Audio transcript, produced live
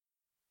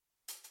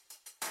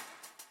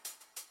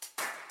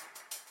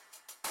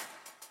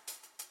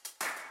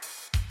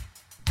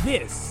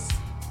This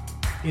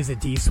is a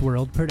Deece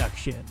World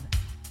production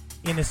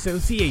in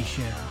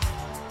association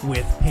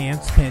with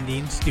Pants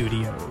Pending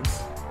Studios.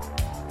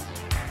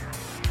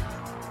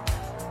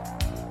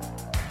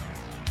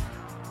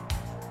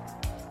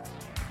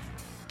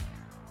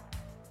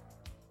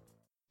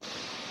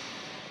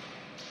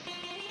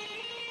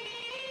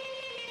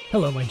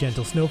 Hello, my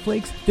gentle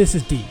snowflakes. This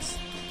is Deece.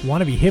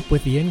 Want to be hip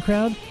with the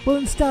in-crowd? Well,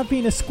 then stop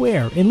being a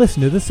square and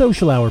listen to the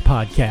Social Hour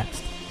podcast.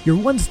 Your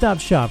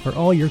one-stop shop for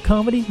all your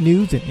comedy,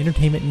 news, and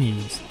entertainment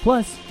needs.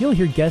 Plus, you'll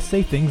hear guests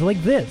say things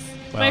like this.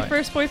 My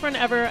first boyfriend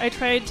ever, I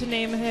tried to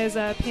name his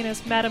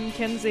penis Madam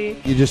Kinsey.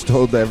 You just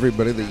told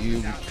everybody that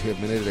you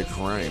committed a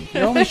crime.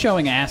 You're only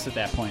showing ass at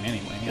that point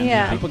anyway.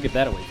 I mean, people get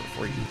that away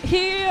for free.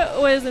 He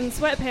was in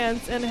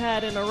sweatpants and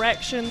had an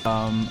erection.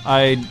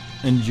 I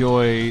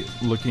enjoy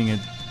looking at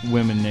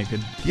women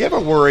naked. Do you ever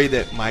worry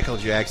that Michael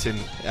Jackson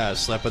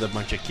slept with a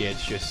bunch of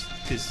kids just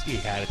because he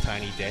had a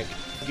tiny dick?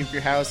 If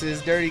your house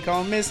is dirty,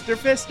 call Mr.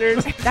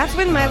 Fisters. That's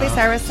when Miley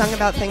Cyrus sung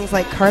about things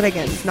like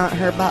cardigans, not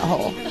her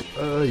butthole.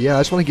 Yeah, I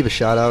just want to give a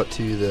shout out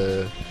to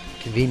the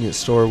convenience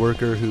store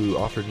worker who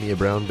offered me a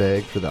brown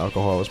bag for the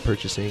alcohol I was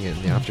purchasing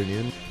in the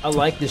afternoon. I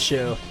like the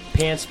show.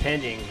 Pants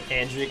Pending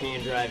and Drinking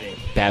and Driving.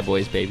 Bad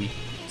boys, baby.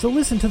 So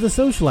listen to the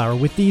Social Hour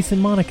with Deece and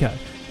Monica.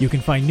 You can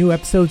find new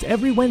episodes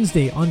every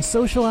Wednesday on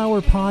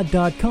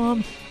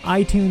socialhourpod.com,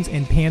 iTunes,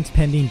 and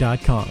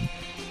pantspending.com.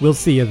 We'll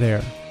see you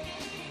there.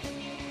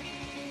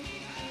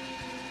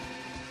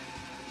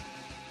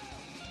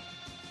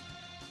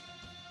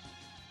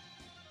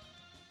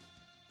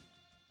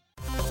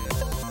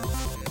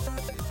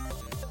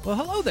 Well,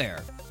 hello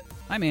there.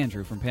 I'm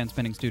Andrew from Pants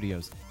Pending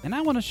Studios, and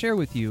I want to share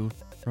with you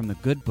from the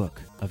good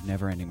book of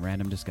Never-Ending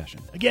Random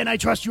Discussion. Again, I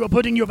trust you are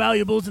putting your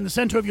valuables in the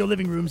center of your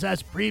living rooms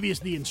as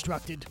previously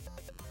instructed.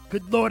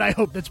 Good Lord, I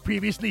hope that's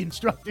previously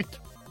instructed.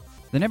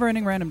 The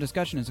Never-Ending Random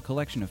Discussion is a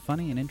collection of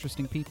funny and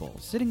interesting people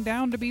sitting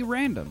down to be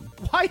random.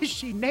 Why is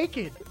she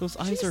naked? Those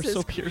eyes are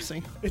so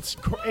piercing. It's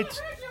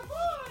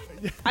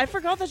I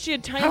forgot that she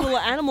had tiny little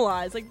animal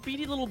eyes, like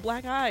beady little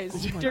black eyes.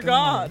 Oh Dear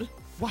God.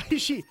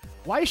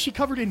 Why is she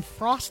covered in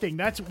frosting?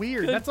 That's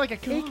weird. That's like a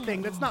cake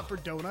thing. That's not for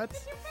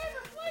donuts.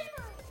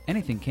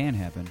 Anything can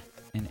happen,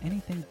 and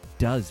anything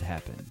does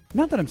happen.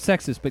 Not that I'm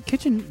sexist, but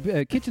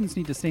kitchens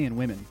need to stay in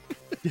women.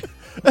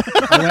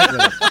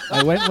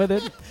 I went with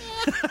it.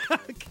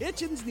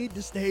 Kitchens need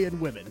to stay in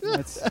women.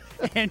 That's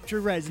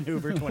Andrew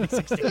Reisenhuber,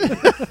 2016.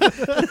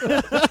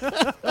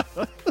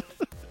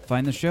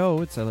 Find the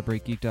show at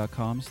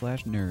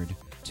celebrategeek.com/nerd.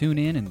 Tune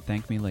in and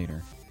thank me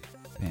later.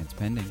 Pants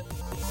Pending.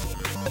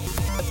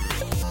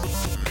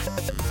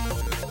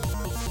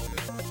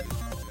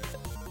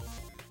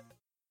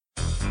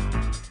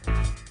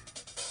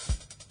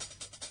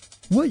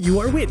 What you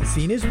are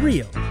witnessing is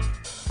real.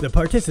 The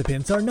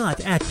participants are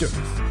not actors.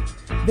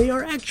 They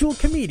are actual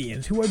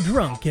comedians who are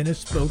drunk in a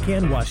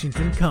Spokane,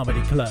 Washington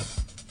comedy club.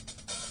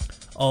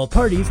 All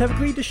parties have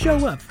agreed to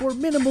show up for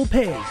minimal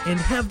pay and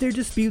have their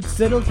disputes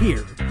settled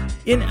here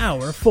in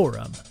our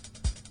forum,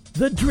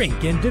 The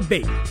Drink and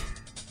Debate.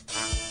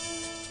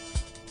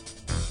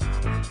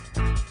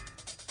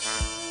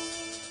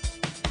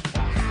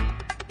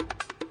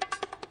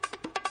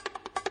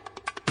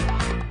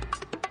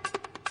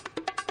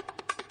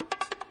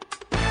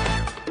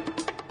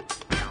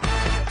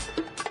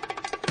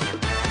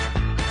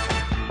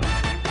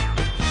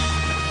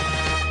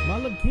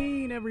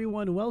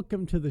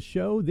 Welcome to the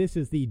show. This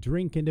is the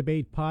Drink and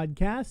Debate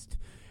podcast,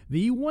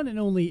 the one and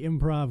only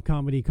improv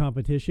comedy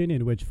competition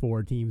in which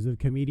 4 teams of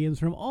comedians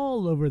from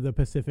all over the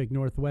Pacific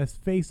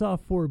Northwest face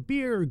off for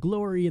beer,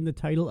 glory, and the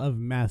title of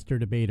Master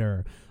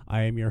Debater.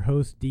 I am your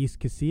host, Deece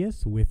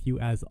Casillas, with you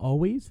as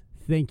always.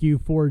 Thank you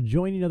for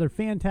joining another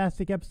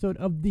fantastic episode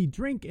of the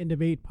Drink and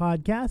Debate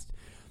podcast,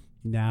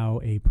 now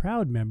a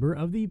proud member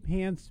of the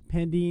Pants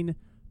Pending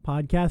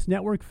Podcast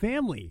Network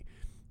family.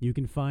 You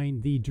can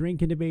find the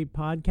Drink and Debate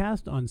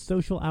podcast on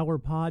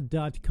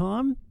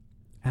socialhourpod.com,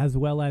 as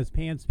well as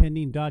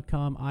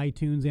pantspending.com,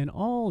 iTunes, and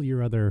all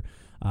your other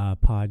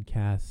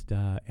podcast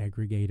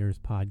aggregators,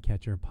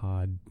 Podcatcher,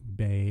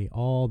 Podbay,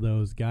 all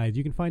those guys.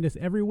 You can find us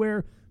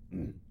everywhere.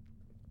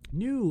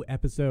 New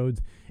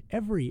episodes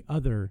every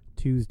other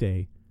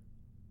Tuesday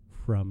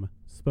from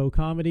Spo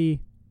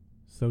Comedy,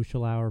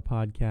 Social Hour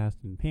Podcast,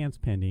 and Pants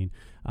Pending.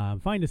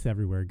 Find us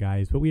everywhere,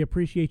 guys. But we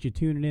appreciate you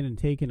tuning in and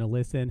taking a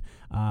listen.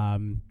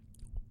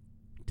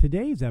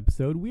 Today's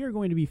episode, we are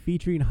going to be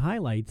featuring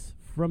highlights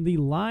from the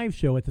live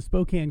show at the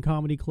Spokane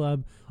Comedy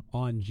Club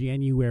on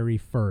January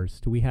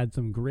 1st. We had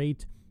some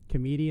great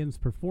comedians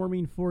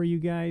performing for you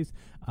guys.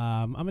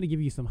 I'm going to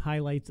give you some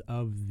highlights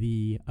of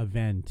the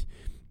event.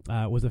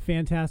 It was a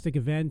fantastic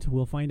event.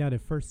 We'll find out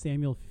if 1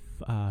 Samuel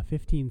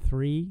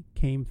 15:3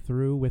 came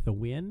through with a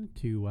win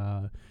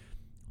to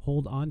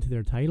hold on to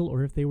their title,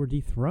 or if they were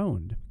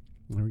dethroned.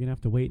 We're going to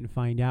have to wait and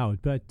find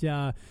out. But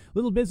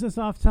little business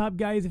off top,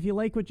 guys. If you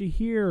like what you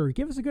hear,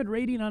 give us a good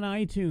rating on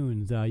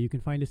iTunes. You can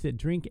find us at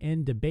Drink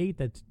and Debate.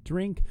 That's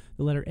drink,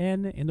 the letter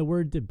N, and the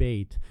word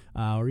debate.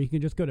 Or you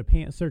can just go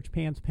to search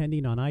Pants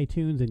Pending on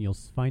iTunes, and you'll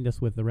find us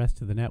with the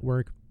rest of the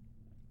network.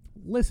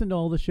 listen to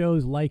all the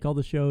shows, like all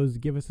the shows,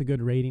 give us a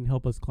good rating,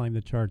 help us climb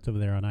the charts over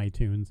there on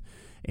iTunes.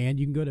 And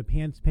you can go to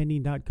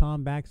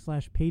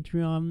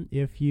pantspending.com/Patreon.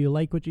 If you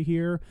like what you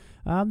hear,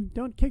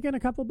 don't kick in a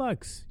couple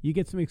bucks. You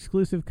get some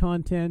exclusive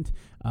content.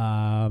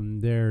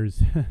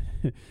 There's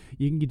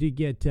you can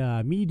get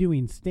me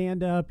doing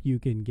stand-up. You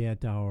can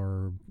get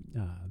our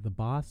the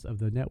boss of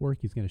the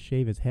network. He's going to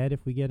shave his head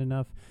if we get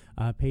enough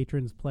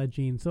patrons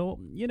pledging. So,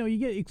 you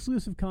get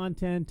exclusive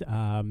content.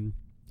 And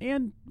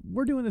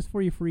we're doing this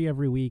for you free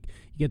every week.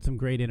 You get some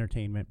great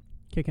entertainment.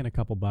 Kick in a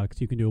couple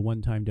bucks. You can do a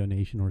one-time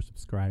donation or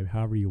subscribe,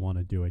 however you want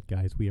to do it,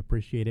 guys. We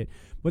appreciate it.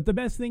 But the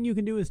best thing you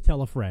can do is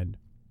tell a friend.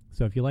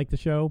 So if you like the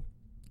show,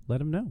 let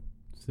them know.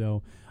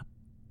 So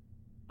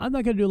I'm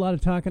not going to do a lot of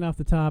talking off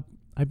the top.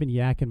 I've been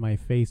yakking my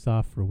face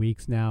off for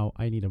weeks now.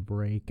 I need a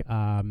break.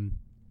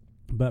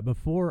 But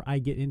before I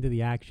get into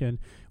the action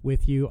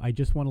with you, I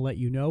just want to let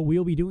you know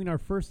we'll be doing our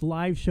first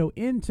live show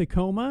in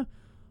Tacoma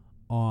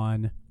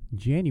on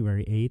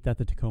January 8th at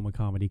the Tacoma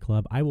Comedy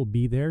Club. I will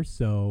be there,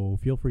 so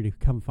feel free to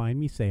come find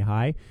me, say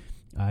hi.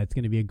 It's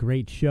going to be a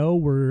great show.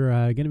 We're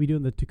going to be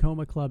doing the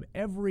Tacoma Club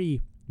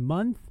every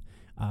month.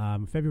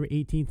 February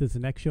 18th is the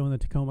next show in the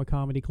Tacoma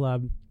Comedy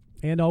Club,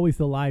 and always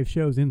the live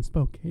shows in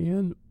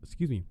Spokane.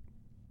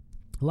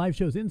 Live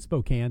shows in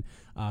Spokane,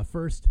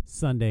 first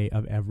Sunday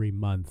of every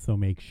month, so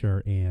make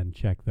sure and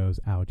check those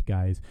out,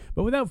 guys.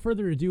 But without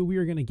further ado, we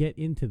are going to get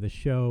into the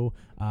show.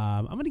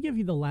 I'm going to give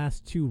you the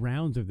last two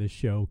rounds of this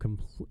show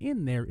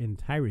in their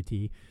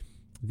entirety.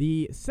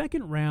 The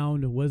second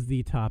round was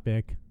the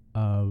topic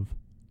of,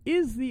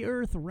 is the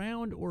Earth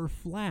round or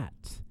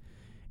flat?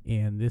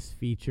 And this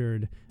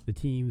featured the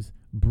teams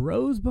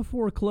Bros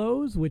Before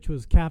Close, which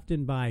was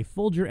captained by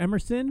Folger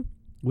Emerson,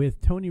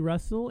 with Tony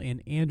Russell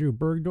and Andrew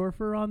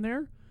Bergdorfer on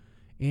there.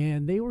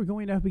 And they were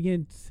going up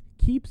against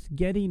Keeps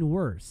Getting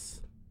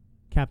Worse,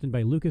 captained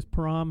by Lucas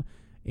Param,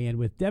 and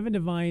with Devin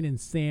Devine and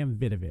Sam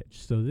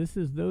Vidovich. So this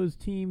is those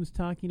teams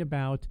talking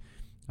about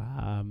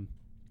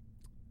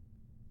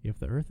if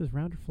the Earth is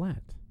round or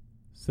flat.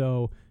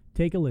 So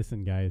take a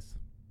listen, guys.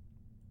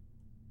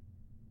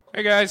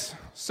 Hey, guys.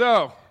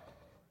 So,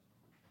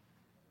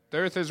 the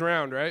Earth is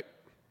round, right?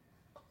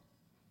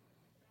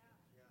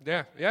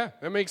 Yeah,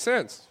 that makes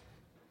sense.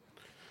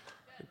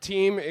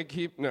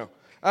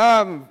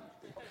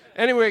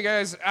 Anyway,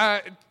 guys,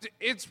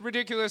 it's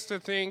ridiculous to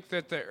think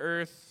that the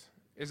Earth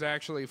is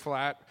actually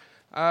flat.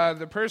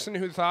 The person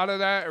who thought of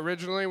that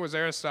originally was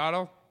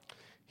Aristotle.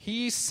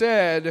 He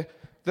said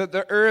that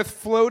the Earth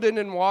floated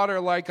in water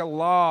like a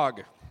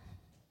log.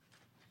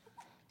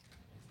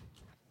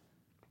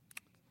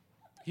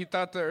 He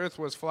thought the Earth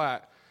was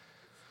flat.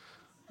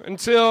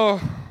 Until,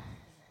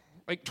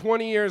 like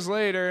 20 years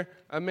later,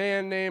 a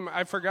man named,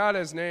 I forgot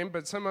his name,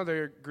 but some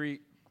other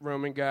Greek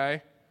Roman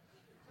guy,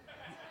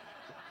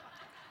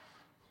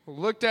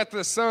 looked at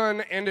the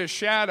sun and his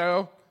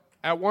shadow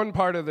at one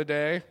part of the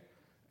day,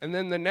 and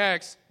then the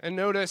next, and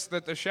noticed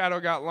that the shadow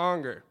got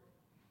longer.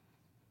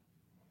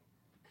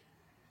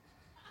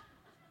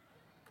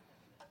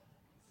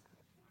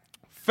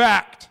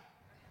 Fact.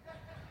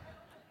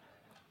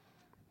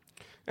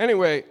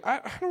 Anyway, I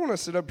don't want to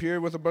sit up here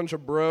with a bunch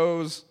of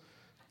bros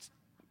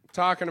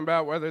talking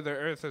about whether the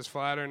Earth is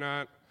flat or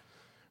not.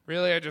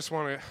 Really, I just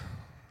want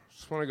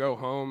to go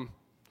home.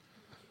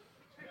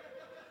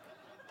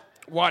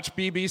 Watch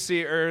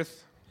BBC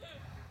Earth.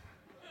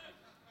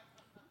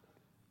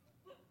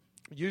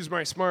 Use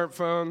my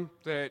smartphone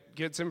that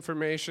gets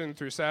information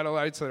through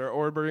satellites that are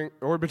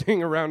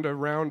orbiting around a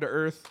round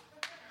Earth.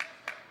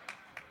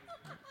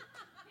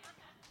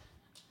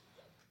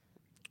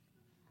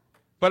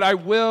 But I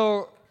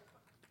will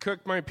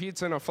cook my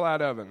pizza in a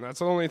flat oven. That's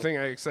the only thing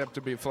I accept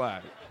to be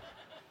flat.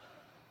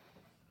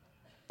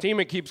 Team,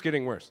 it keeps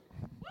getting worse.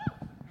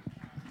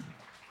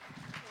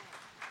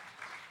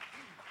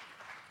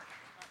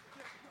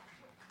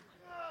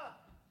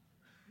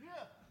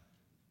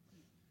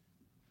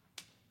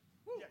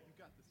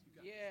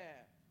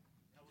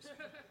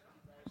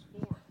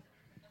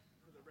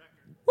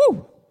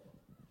 Woo!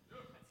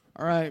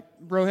 All right,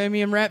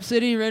 Brohemian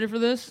Rhapsody, ready for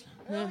this?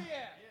 Yeah.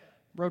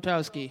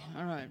 Brotowski.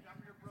 All right.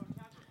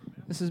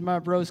 This is my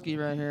broski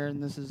right here,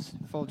 and this is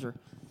Folger.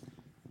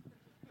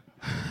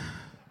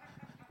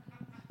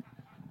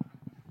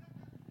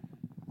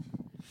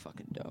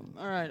 Fucking dumb.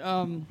 All right.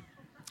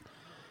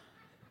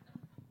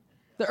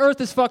 The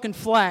Earth is fucking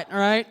flat. All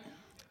right.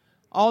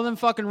 All them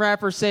fucking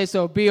rappers say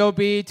so.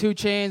 B.O.B., 2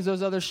 Chainz,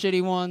 those other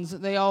shitty ones.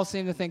 They all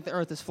seem to think the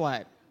Earth is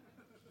flat.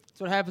 That's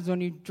what happens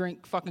when you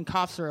drink fucking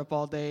cough syrup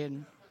all day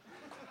and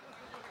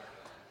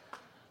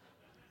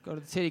go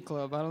to the titty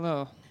club. I don't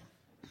know.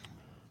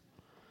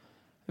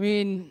 I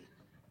mean,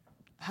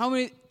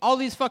 all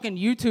these fucking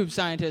YouTube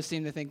scientists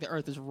seem to think the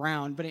Earth is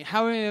round, but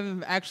how many of them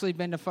have actually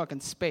been to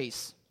fucking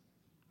space?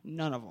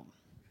 None of them.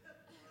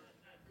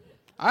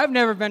 I've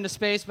never been to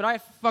space, but I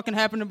fucking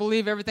happen to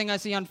believe everything I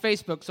see on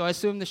Facebook, so I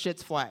assume the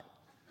shit's flat.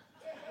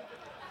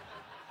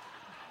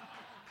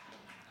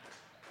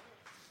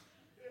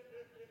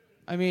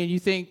 I mean, you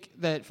think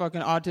that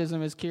fucking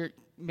autism is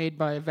made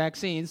by a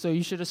vaccine, so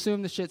you should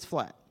assume the shit's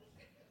flat.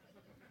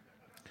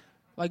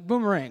 Like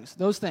boomerangs,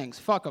 those things.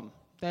 Fuck them.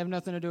 They have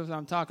nothing to do with what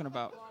I'm talking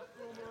about.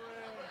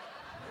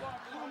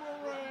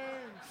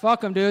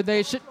 Fuck them, dude.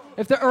 They should.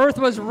 If the Earth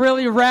was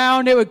really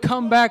round, it would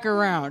come back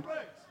around.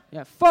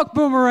 Yeah, fuck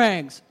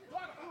boomerangs.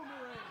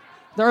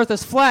 The Earth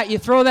is flat. You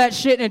throw that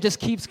shit and it just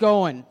keeps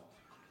going.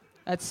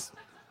 That's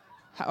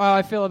how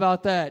I feel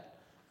about that.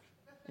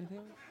 Anything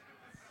else?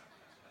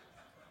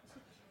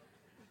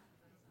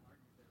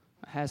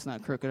 My hat's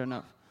not crooked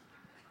enough.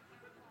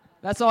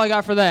 That's all I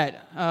got for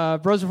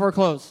that. Bros before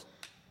close.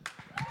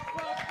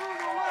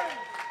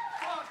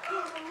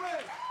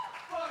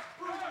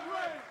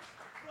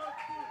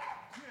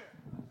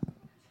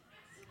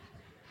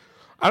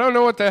 I don't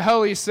know what the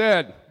hell he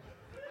said.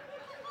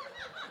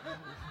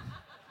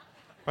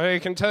 But I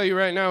can tell you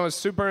right now, it's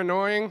super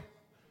annoying.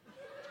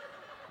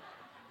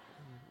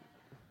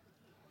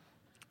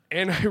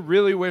 And I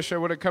really wish I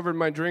would have covered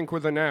my drink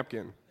with a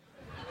napkin.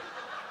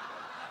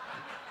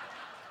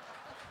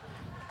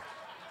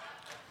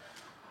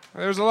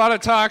 There's a lot of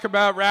talk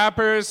about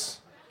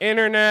rappers,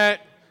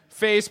 internet,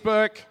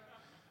 Facebook.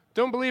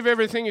 Don't believe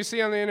everything you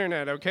see on the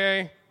internet,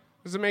 okay?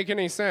 Doesn't make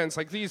any sense.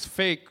 Like these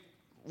fake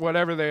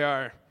whatever they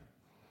are.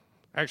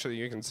 Actually,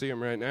 you can see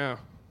them right now.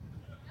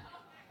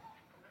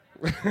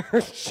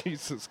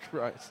 Jesus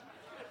Christ.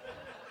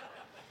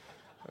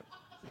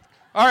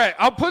 All right,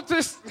 I'll put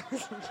this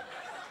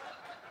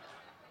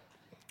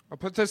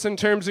in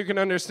terms you can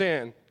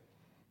understand.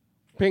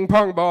 Ping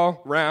pong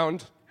ball,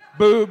 round.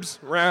 Boobs,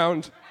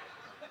 round.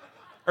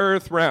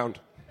 Earth, round.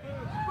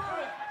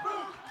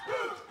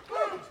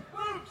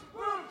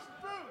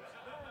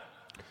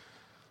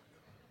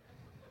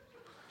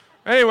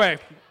 Anyway,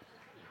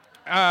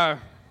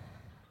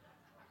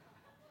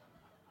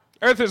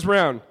 Earth is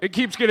round. It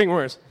keeps getting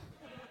worse.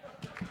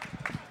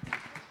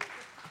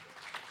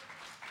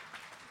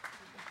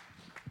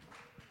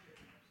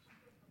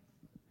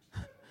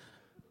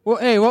 Well,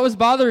 hey, what was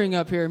bothering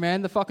up here,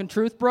 man? The fucking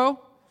truth, bro?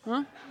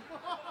 Huh?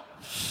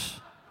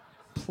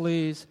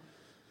 Please.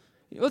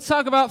 Let's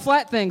talk about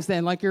flat things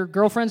then, like your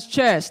girlfriend's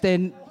chest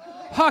and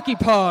hockey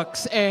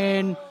pucks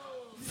and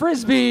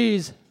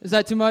frisbees. Is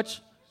that too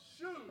much?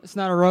 It's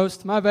not a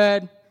roast. My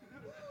bad.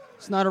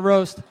 It's not a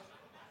roast.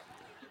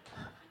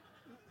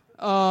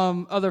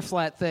 Other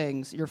flat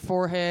things. Your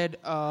forehead.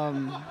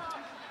 Come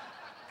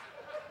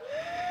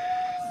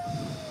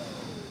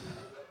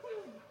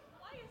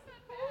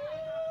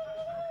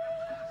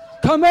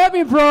at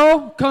me,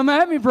 bro. Come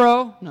at me,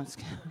 bro. No, it's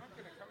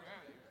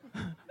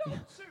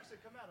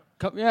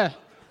yeah.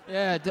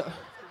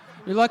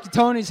 You're lucky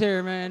Tony's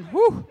here, man.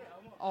 Woo.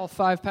 All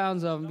 5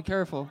 pounds of them. Be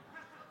careful.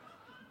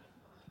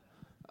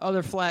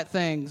 Other flat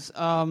things.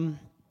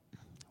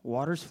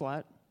 Water's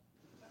flat.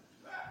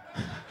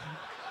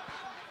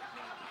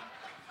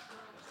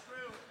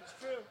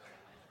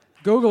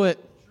 Google it,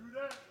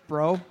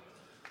 bro.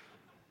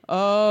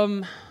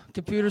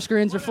 Computer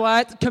screens are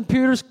flat.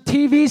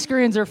 TV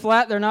screens are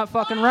flat. They're not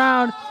fucking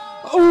round.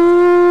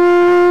 Ooh.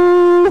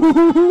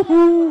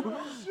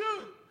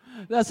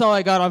 That's all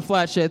I got on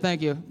flat shit.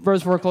 Thank you.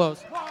 Bros before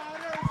close.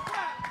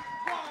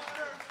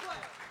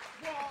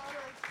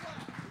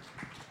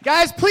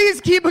 Guys,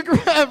 please keep a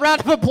round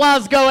of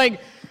applause going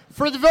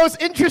for the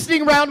most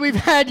interesting round we've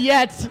had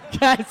yet,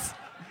 guys.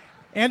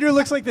 Andrew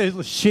looks like the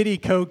shitty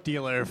Coke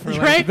dealer for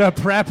like, right? the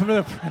prep.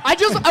 I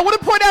want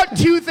to point out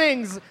 2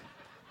 things.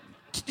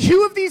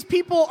 2 of these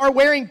people are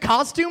wearing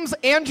costumes.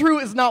 Andrew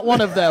is not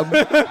one of them.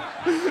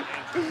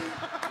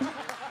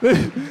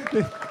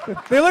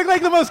 They look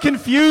like the most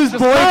confused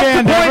Just boy have to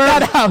band point ever.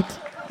 that out.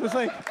 Just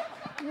like,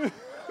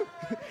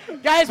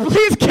 guys,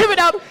 please give it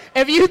up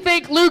if you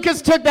think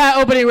Lucas took that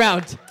opening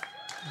round.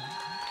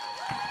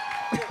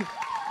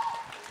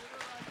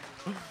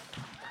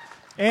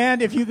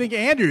 and if you think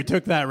Andrew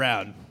took that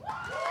round.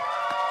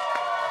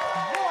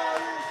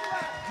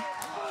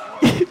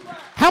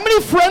 How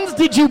many friends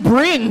did you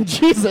bring?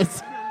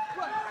 Jesus.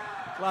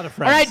 A lot of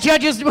friends. All right,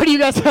 judges, what do you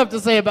guys have to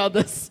say about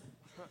this?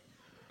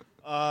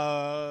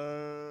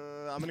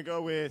 I'm going to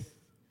go with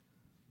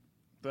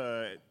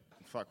the...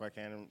 Fuck, why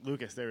can't I?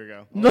 Lucas, there we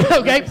go.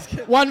 Okay,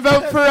 1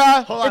 vote for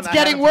Hold on, it's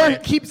getting worse.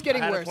 Keeps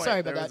getting I had a worse. point. Sorry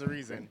about there that. There was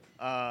a reason.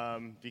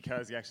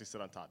 Because he actually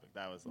stood on topic.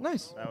 That was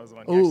nice. That was the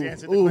one. He actually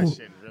answered the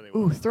question really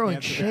well. Ooh, throwing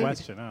Answered shade. the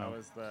question. Oh. That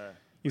was the...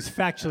 He was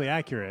factually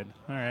accurate.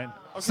 All right.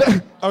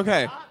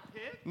 Okay.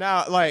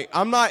 Now, like,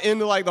 I'm not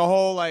into, like, the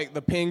whole, like,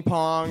 the ping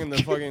pong and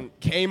the fucking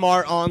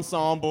Kmart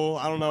ensemble.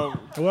 I don't know.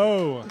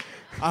 Whoa.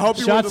 I hope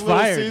you went Shots to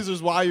Little fired.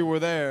 Caesars while you were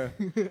there.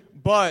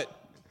 But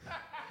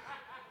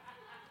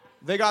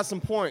they got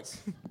some points.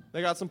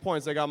 They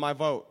got my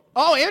vote.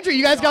 Oh, Andrew,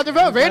 you guys got their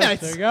vote. Very nice.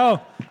 There you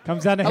go.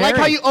 Comes down to I like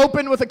how Harry. you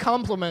open with a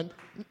compliment.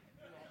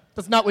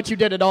 That's not what you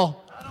did at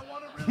all.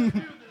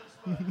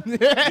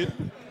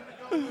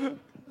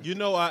 You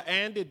know,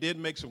 Andy did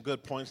make some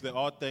good points. There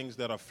are things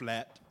that are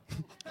flat.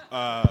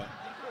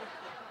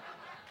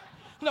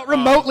 Not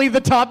remotely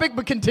the topic,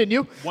 but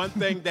continue. One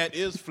thing that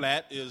is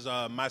flat is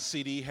my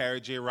CD,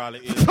 Harry J. Riley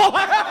is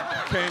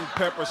King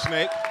Pepper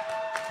Snake.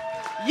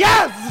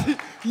 Yes!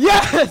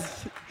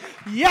 Yes!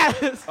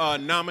 Yes!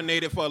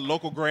 Nominated for a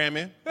local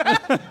Grammy.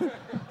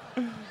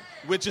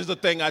 which is a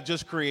thing I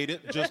just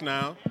created just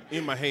now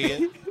in my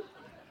head.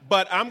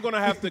 But I'm going to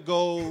have to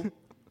go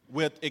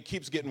with it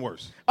keeps getting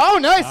worse. Oh,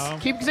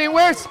 nice. Keeps getting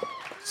worse.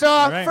 So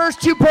right.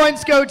 first 2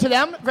 points go to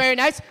them. Very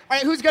nice. All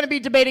right, who's going to be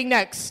debating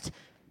next?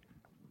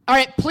 All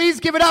right, please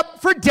give it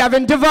up for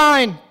Devin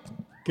Devine.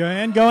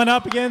 Going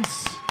up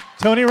against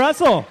Tony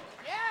Russell.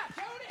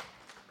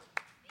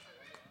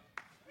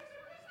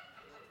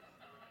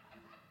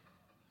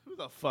 Who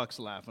the fuck's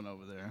laughing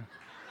over there?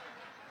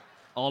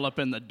 All up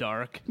in the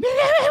dark.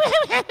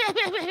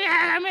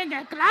 I'm in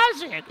the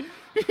closet.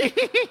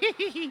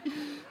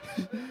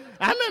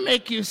 I'm gonna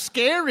make you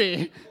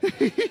scary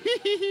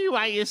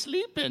while you're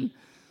sleeping.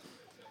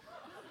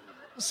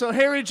 So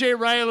Harry J.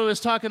 Riley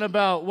was talking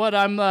about what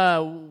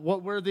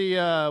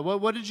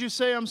did you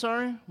say? I'm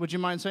sorry. Would you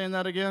mind saying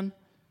that again?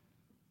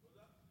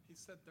 He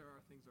said there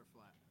are things are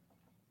flat.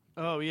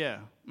 Oh yeah.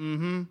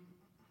 Mm-hmm.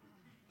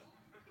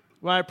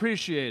 Well, I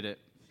appreciate it.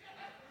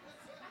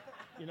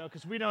 You know,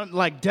 because we don't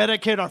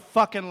dedicate our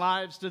fucking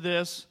lives to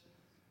this.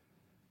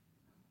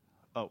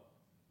 Oh,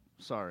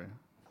 sorry.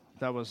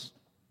 That was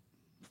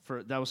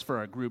for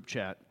our group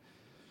chat.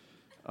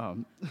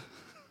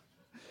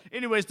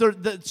 Anyways,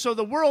 so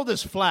the world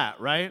is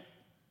flat, right?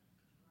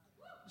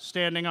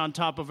 Standing on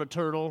top of a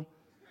turtle.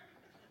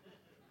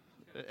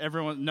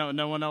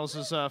 No one else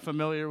is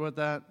familiar with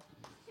that.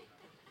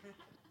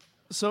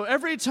 So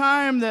every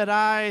time that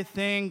I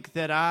think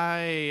that I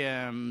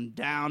am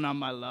down on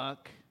my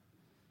luck,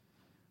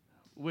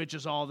 which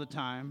is all the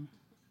time,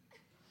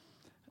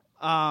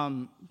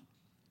 I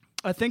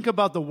think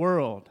about the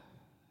world,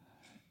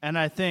 and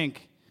I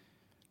think,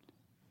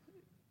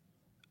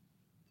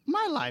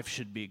 my life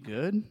should be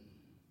good,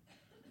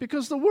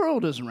 because the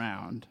world is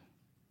round.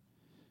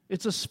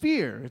 It's a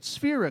sphere. It's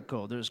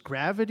spherical. There's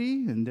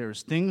gravity, and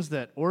there's things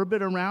that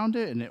orbit around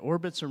it, and it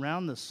orbits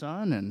around the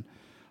sun, and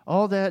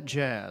all that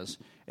jazz.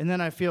 And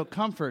then I feel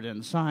comfort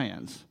in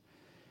science.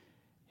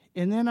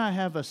 And then I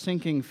have a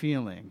sinking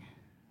feeling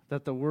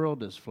that the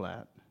world is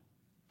flat.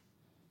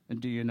 And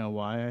do you know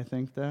why I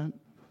think that?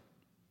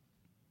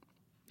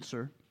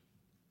 Sir?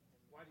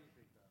 Why do you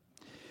think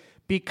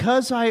that?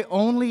 Because I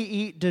only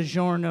eat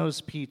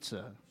DiGiorno's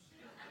pizza.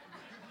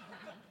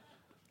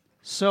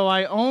 So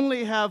I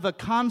only have a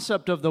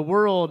concept of the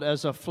world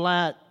as a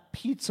flat,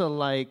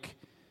 pizza-like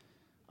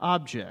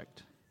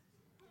object.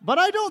 But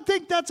I don't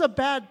think that's a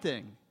bad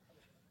thing.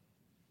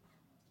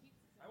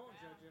 I won't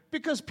judge you.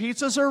 Because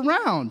pizzas are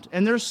round,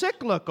 and they're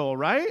cyclical,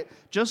 right?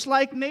 Just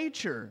like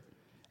nature,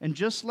 and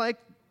just like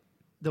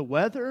the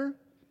weather,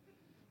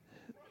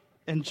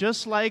 and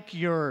just like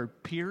your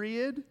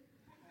period.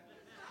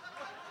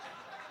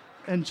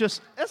 And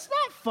just, it's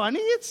not funny,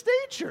 it's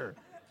nature.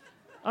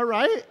 All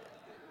right?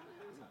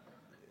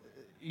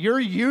 Your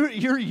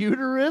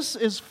uterus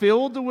is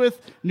filled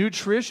with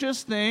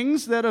nutritious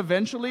things that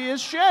eventually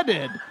is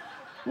shedded.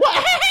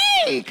 What?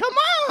 Hey, come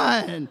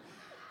on!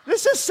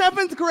 This is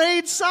 7th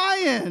grade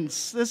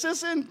science. This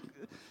isn't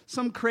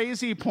some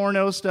crazy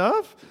porno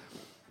stuff.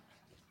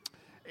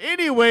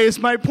 Anyways,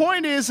 my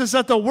point is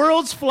that the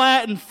world's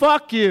flat and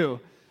fuck you.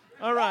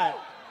 All right.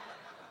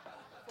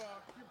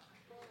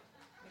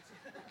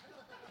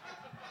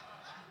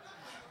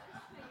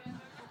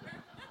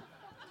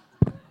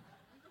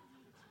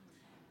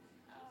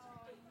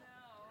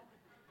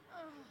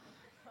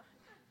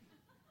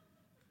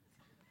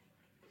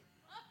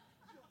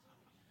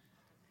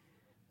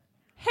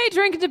 Hey,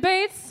 Drink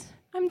Debates.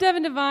 I'm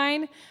Devin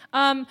Devine.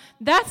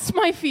 That's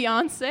my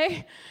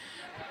fiance.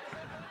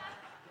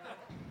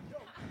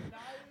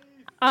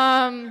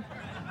 I'm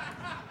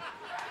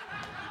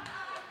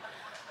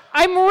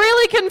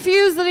really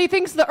confused that he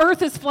thinks the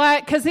earth is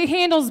flat because he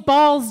handles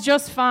balls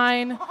just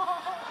fine.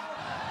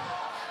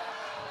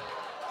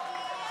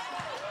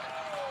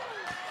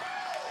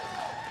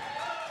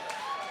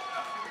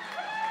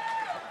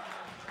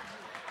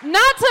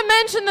 Not to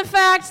mention the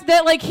fact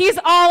that, he's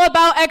all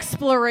about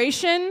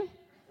exploration.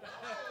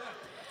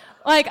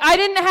 I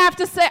didn't have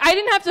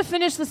to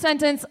finish the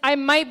sentence, I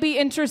might be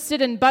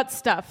interested in butt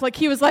stuff.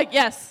 He was like,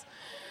 yes.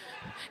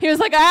 He was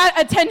like,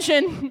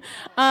 attention.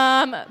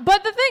 But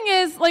the thing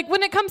is,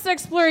 when it comes to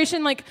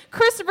exploration,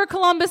 Christopher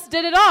Columbus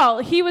did it all.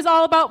 He was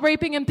all about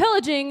raping and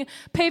pillaging,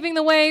 paving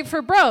the way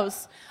for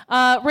bros.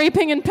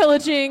 Raping and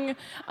pillaging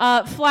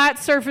flat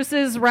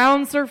surfaces,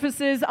 round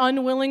surfaces,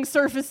 unwilling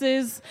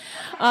surfaces.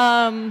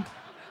 And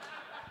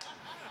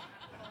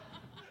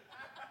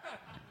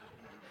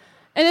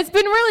it's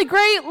been really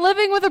great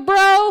living with a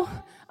bro,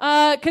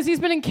 because he's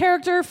been in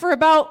character for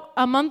about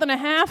a month and a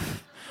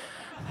half.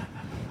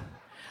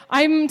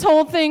 I'm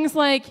told things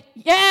like,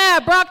 yeah,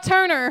 Brock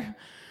Turner.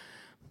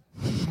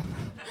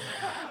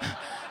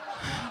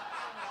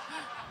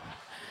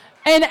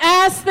 And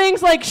asked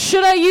things like,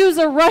 should I use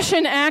a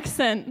Russian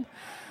accent?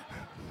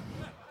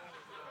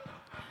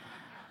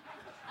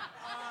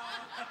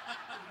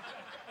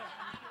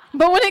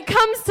 But when it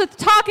comes to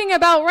talking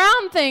about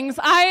round things,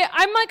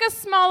 I'm like a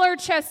smaller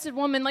chested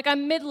woman, like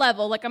I'm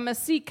mid-level, like I'm a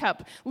C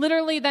cup.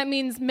 Literally, that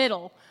means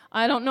middle.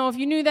 I don't know if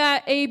you knew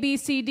that. A, B,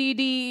 C, D,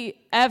 D,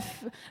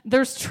 F.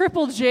 There's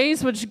triple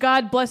J's, which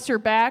God bless your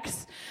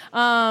backs.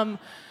 I'm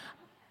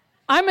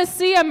a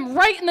C. I'm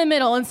right in the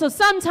middle. And so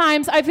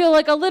sometimes I feel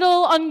like a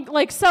little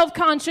like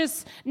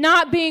self-conscious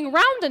not being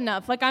round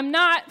enough. Like I'm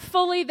not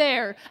fully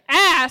there.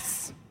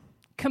 Ass,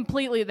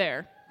 completely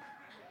there.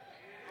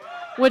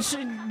 Which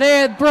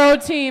the bro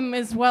team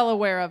is well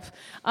aware of.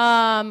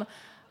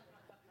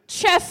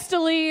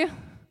 Chestily,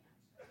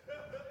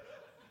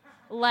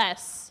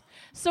 less.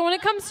 So when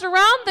it comes to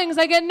round things,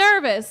 I get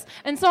nervous.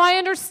 And so I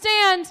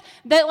understand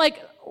that,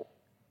 like,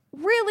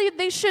 really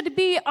they should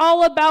be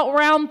all about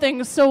round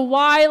things. So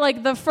why,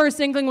 like, the first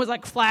inkling was,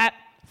 like, flat,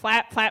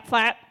 flat, flat,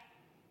 flat.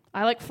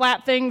 I like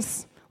flat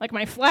things, like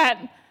my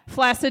flat,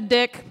 flaccid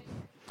dick.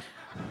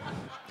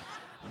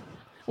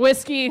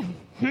 Whiskey.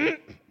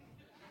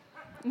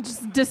 It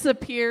just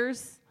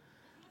disappears.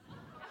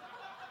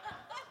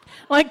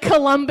 Like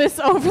Columbus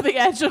over the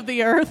edge of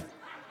the earth.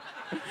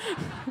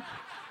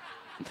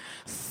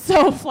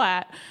 So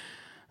flat.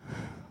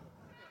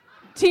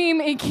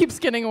 Team, it keeps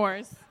getting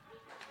worse.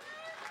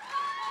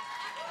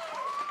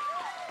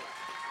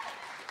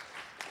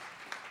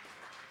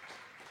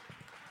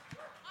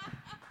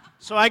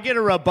 So I get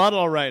a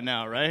rebuttal right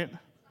now, right?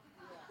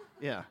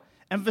 Yeah.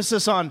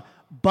 Emphasis on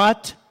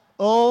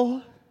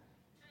but-oh.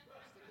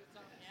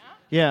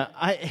 Yeah,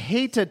 I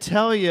hate to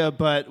tell you,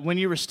 but when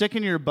you were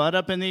sticking your butt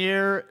up in the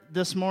air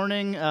this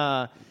morning,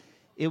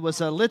 it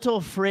was a little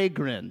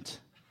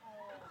fragrant.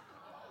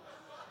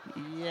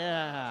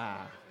 Yeah.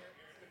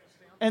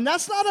 And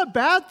that's not a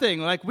bad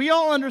thing. Like, we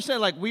all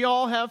understand, like, we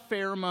all have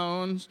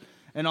pheromones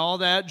and all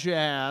that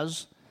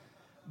jazz.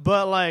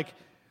 But, like,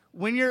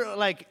 when you're,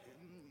 like,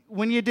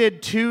 when you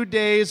did 2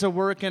 days of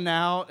working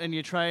out and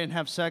you try and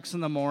have sex in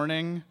the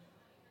morning,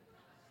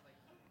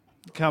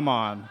 come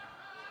on.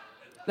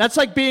 That's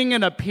like being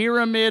in a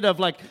pyramid of,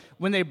 like,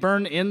 when they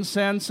burn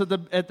incense at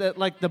the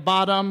like, the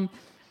bottom,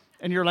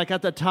 and you're, like,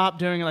 at the top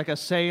doing, like, a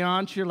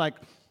seance. You're like,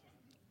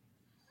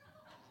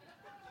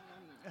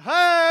 hey,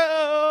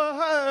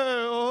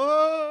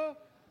 oh.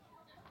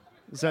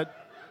 Is that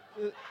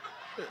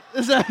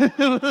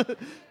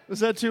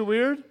too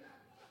weird?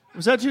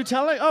 Was that too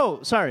telling? Oh,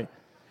 sorry.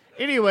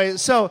 Anyway,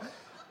 so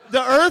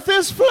the earth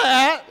is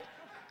flat,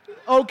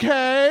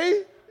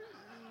 okay?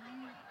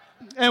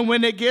 And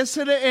when it gets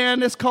to the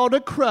end, it's called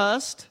a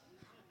crust,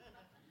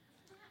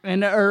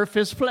 and the earth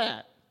is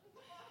flat.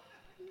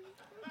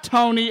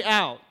 Tony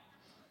out.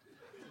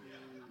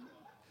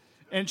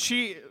 And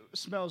she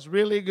smells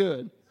really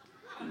good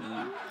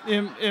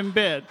in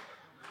bed.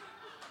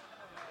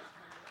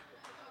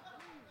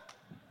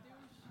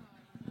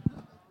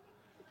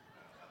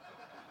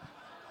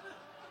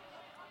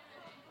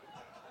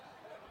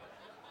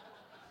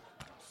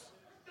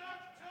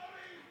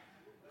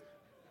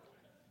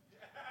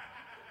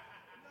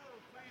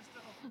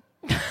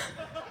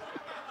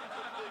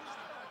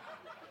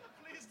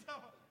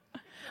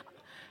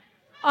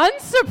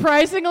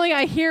 Unsurprisingly,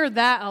 I hear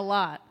that a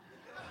lot.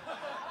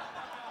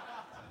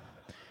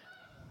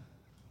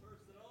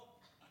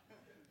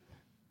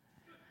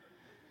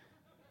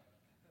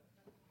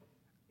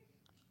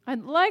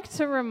 I'd like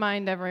to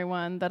remind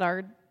everyone that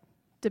our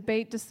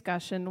debate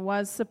discussion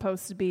was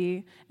supposed to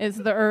be, is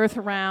the earth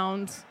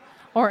round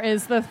or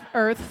is the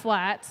earth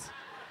flat?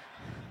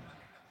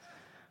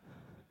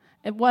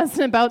 It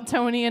wasn't about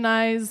Tony and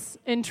I's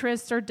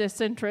interest or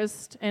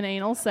disinterest in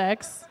anal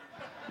sex.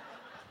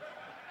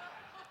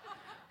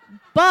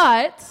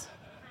 But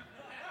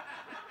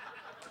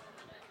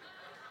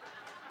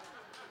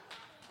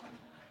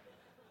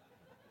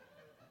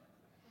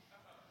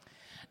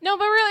no,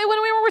 but really,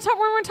 when we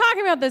were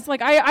talking about this,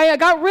 like I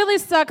got really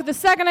stuck. The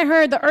second I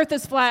heard the earth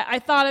is flat, I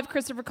thought of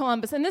Christopher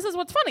Columbus. And this is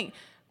what's funny.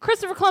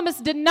 Christopher Columbus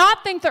did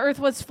not think the earth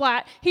was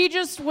flat. He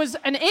just was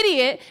an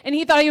idiot, and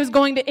he thought he was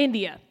going to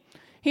India.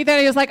 He thought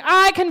he was like,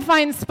 I can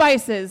find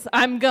spices.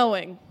 I'm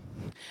going.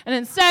 And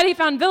instead, he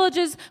found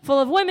villages full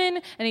of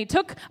women, and he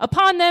took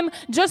upon them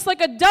just like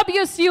a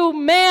WSU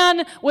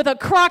man with a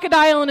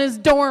crocodile in his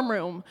dorm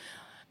room.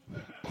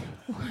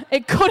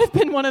 It could have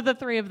been one of the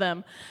three of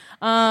them.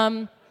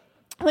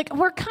 Like,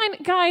 we're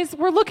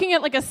looking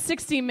at like a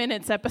 60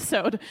 Minutes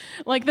episode.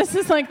 Like, this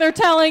is like they're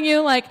telling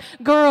you, like,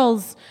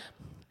 girls,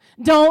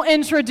 don't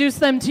introduce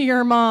them to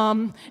your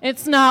mom.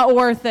 It's not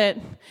worth it.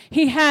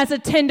 He has a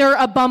Tinder,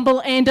 a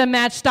Bumble, and a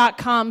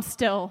Match.com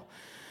still.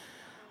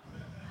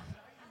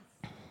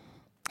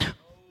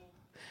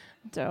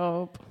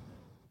 Dope.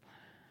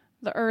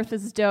 The earth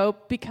is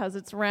dope because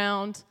it's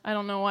round. I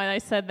don't know why I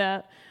said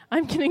that.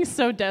 I'm getting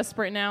so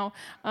desperate now.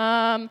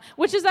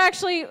 Which is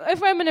actually,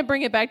 if I'm going to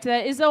bring it back to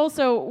that, is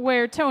also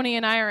where Tony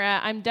and I are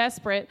at. I'm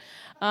desperate.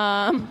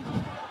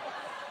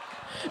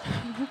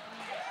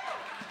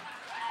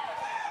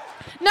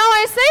 No,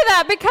 I say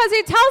that because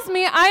he tells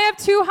me I have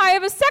too high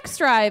of a sex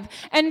drive.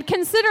 And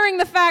considering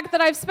the fact that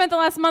I've spent the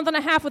last month and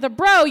a half with a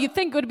bro, you'd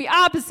think it would be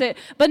opposite.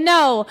 But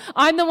no,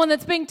 I'm the one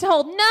that's being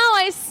told, no,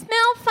 I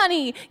smell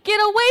funny. Get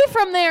away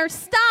from there.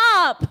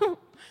 Stop.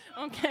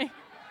 Okay.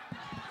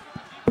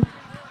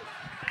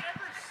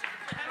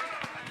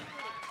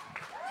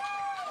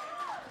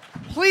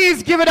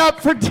 Please give it up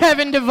for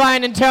Devin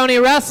Devine and Tony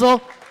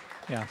Russell.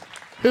 Yeah.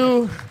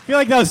 Who I feel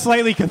like that was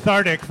slightly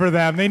cathartic for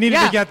them. They needed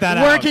to get that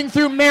out. working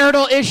through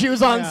marital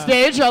issues on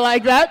stage. I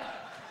like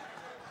that.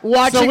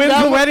 Watching So when's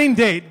them, the wedding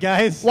date,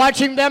 guys?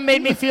 Watching them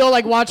made me feel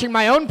like watching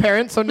my own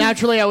parents, so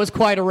naturally I was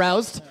quite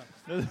aroused.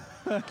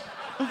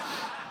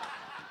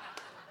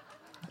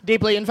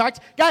 Deeply, in fact.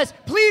 Guys,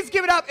 please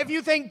give it up if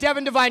you think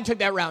Devin Devine took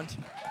that round.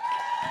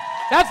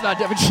 That's not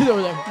Devin. She's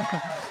over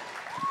there.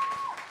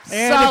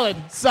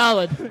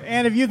 Solid.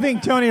 And if you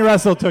think Tony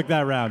Russell took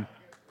that round.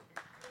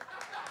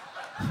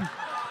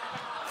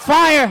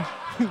 Fire.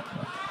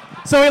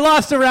 So he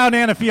lost a round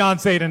and a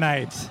fiance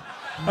tonight.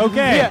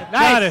 Okay, Yeah,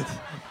 got it. nice.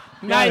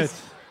 Got Nice.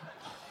 it.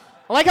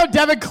 I like how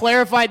Devin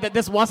clarified that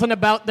this wasn't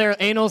about their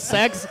anal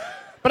sex,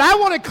 but I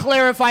want to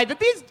clarify that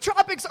these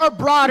topics are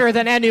broader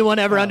than anyone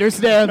ever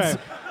understands.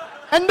 Okay.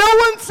 And no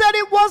one said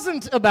it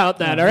wasn't about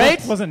that, all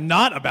right? It wasn't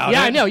not about it.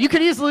 Yeah, I know. You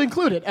could easily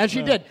include it, as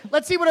you did.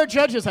 Let's see what our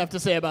judges have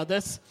to say about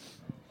this.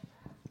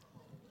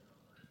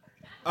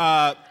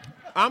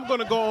 I'm going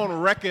to go on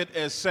record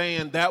as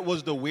saying that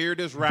was the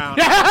weirdest round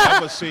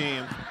I've ever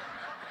seen.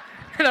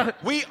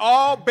 We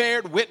all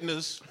bared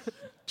witness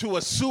to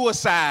a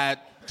suicide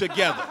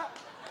together.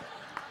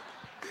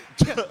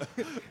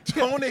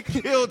 Tony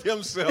killed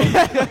himself.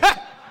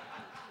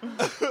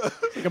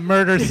 Like a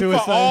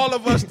murder-suicide. For all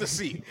of us to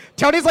see.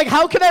 Tony's like,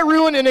 how can I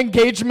ruin an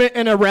engagement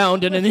and a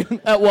round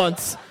at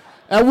once?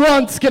 At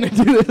once can I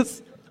do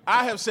this?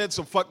 I have said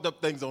some fucked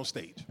up things on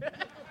stage.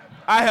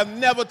 I have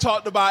never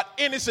talked about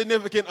any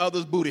significant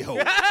other's booty hole.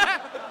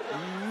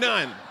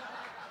 None.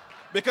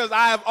 Because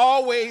I have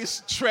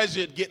always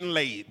treasured getting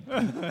laid.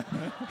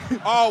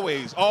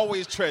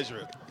 always treasure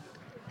it.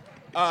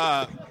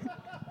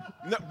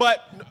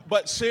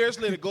 But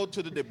seriously, to go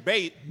to the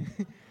debate,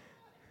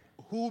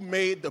 who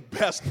made the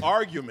best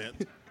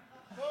argument,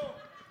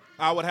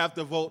 I would have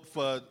to vote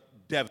for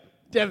Devin.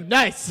 Devin,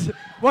 nice.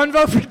 One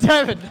vote for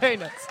Devin. Very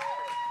nice.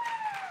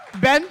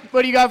 Ben,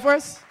 what do you got for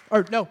us?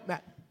 Or no,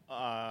 Matt.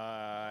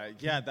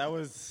 Yeah, that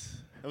was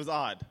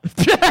odd.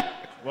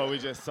 What we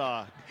just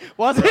saw.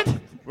 Was it?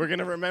 We're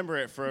gonna remember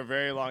it for a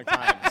very long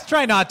time. Let's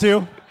try not to.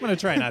 I'm gonna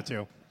try not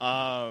to.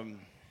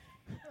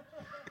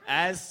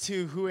 As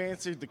to who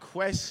answered the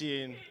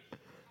question,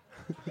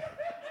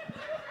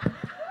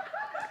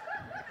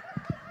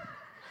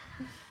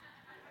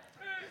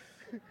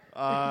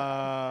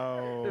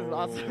 This is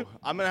awesome.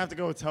 I'm gonna have to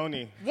go with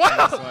Tony. Wow,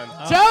 on this one.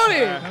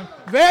 Tony,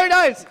 very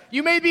nice.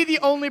 You may be the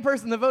only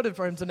person that voted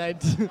for him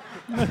tonight.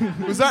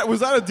 Was that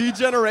a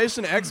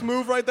D-Generation X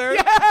move right there?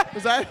 Yeah.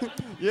 Was that?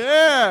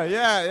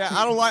 Yeah.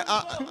 I don't like.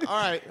 All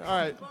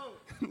right.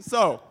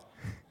 So,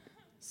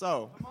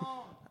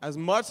 as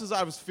much as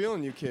I was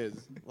feeling you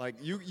kids, like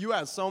you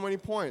had so many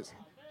points,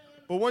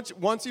 but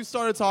once you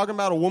started talking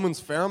about a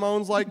woman's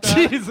pheromones like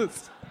that,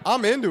 Jesus,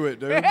 I'm into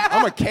it, dude.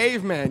 I'm a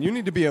caveman. You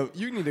need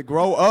to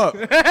grow up.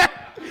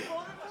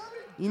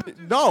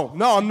 No,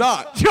 I'm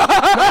not.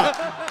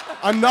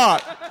 I'm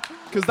not.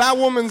 Because that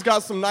woman's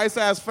got some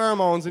nice-ass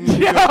pheromones and you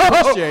need to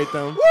appreciate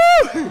them.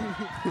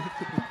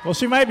 Well,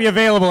 she might be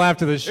available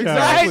after the show.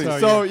 Exactly.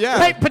 So, yeah.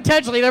 Right,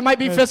 potentially, there might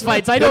be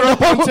fistfights. I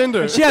don't know. On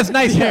Tinder. She has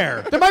nice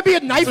hair. There might be a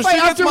knife So fight she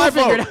gets after my we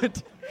figured vote.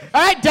 out.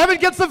 All right, Devin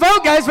gets the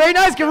vote, guys. Very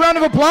nice. Give a round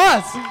of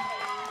applause.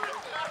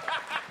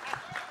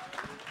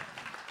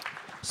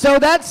 So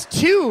that's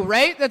 2,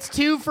 right? That's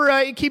 2 for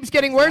It Keeps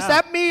Getting Worse.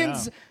 That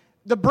means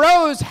the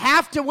bros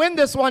have to win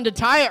this one to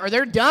tie it, or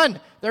they're done.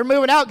 They're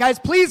moving out. Guys,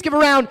 please give a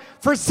round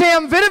for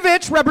Sam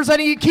Vinovich,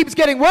 representing It Keeps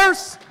Getting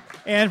Worse.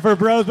 And for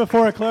Bros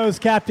Before It Close,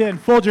 Captain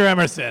Folger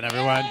Emerson,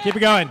 everyone. Keep it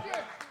going.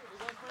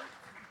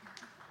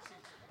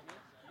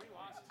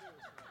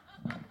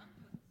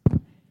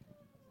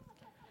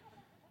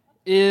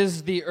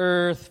 Is the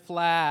earth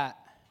flat?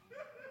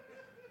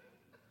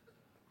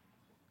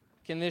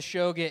 Can this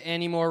show get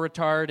any more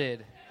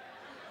retarded?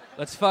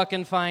 Let's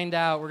fucking find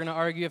out. We're going to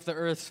argue if the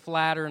earth's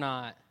flat or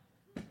not.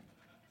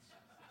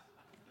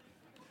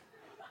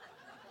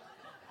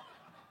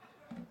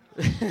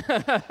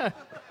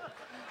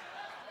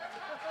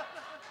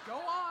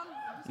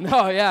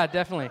 No, yeah,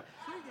 definitely.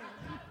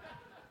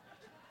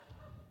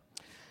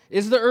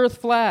 Is the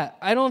earth flat?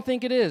 I don't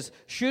think it is.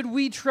 Should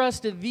we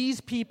trust these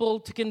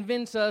people to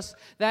convince us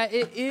that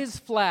it is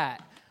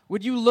flat?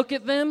 Would you look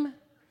at them?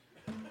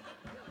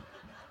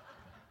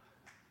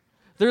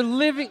 They're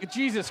living...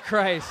 Jesus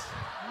Christ.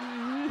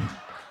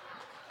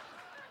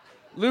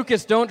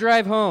 Lucas, don't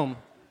drive home.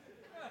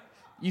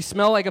 You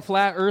smell like a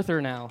flat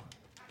earther now.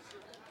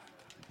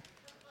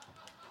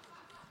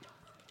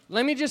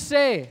 Let me just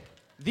say,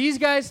 these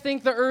guys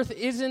think the earth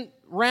isn't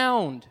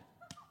round.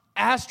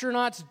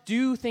 Astronauts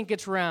do think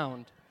it's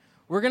round.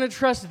 We're going to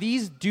trust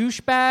these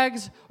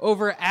douchebags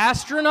over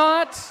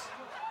astronauts?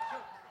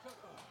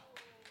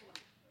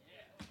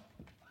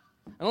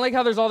 I don't like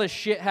how there's all this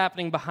shit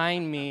happening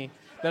behind me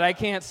that I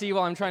can't see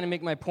while I'm trying to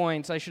make my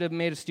points. I should have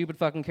made a stupid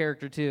fucking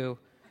character too.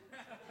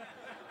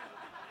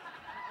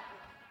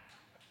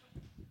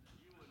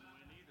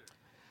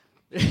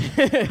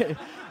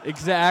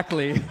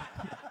 Exactly.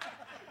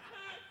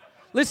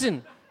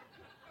 Listen,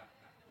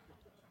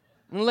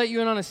 I'm gonna let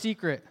you in on a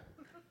secret.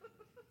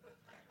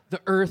 The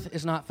Earth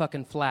is not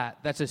fucking flat.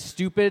 That's a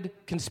stupid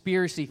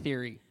conspiracy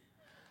theory.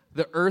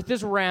 The Earth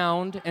is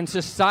round, and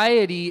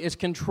society is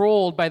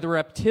controlled by the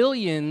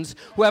reptilians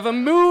who have a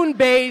moon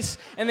base,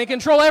 and they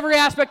control every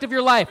aspect of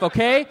your life,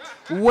 okay?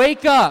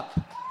 Wake up.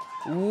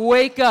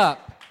 Wake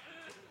up.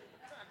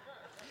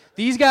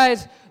 These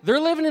guys, they're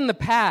living in the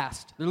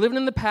past. They're living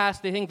in the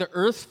past. They think the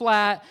Earth's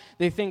flat.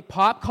 They think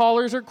pop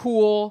collars are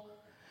cool.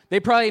 They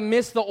probably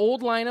miss the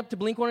old lineup to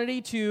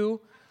Blink-182.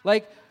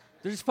 Like,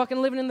 they're just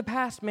fucking living in the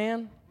past,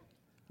 man.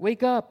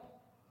 Wake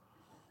up.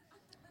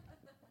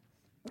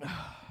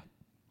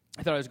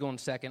 I thought I was going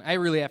second. I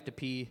really have to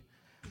pee.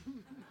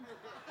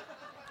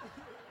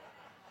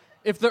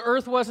 If the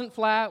Earth wasn't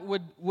flat,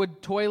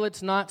 would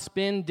toilets not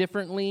spin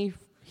differently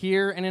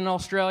here and in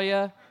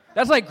Australia?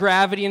 That's like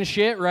gravity and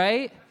shit,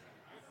 right?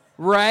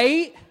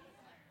 Right?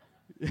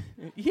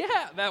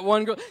 Yeah, that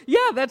one girl.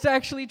 Yeah, that's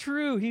actually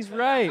true. He's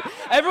right.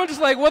 Everyone's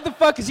just like, what the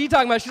fuck is he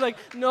talking about? She's like,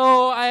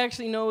 no, I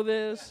actually know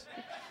this.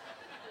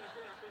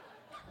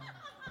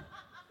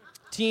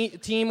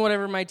 Team,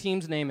 whatever my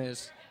team's name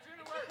is.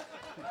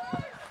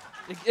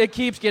 It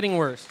keeps getting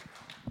worse.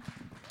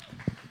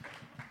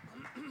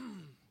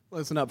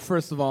 Listen up.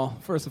 First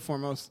and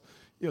foremost,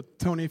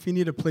 Tony, if you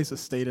need a place to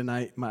stay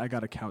tonight, I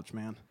got a couch,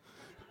 man.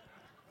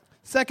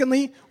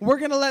 Secondly, we're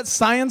going to let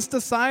science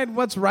decide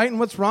what's right and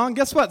what's wrong.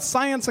 Guess what?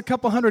 Science a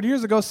couple hundred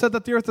years ago said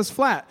that the Earth is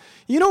flat.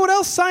 You know what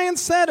else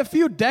science said a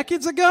few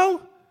decades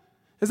ago?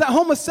 Is that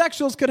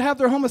homosexuals could have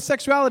their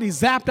homosexuality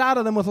zapped out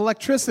of them with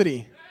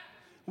electricity.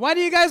 Why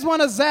do you guys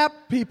want to zap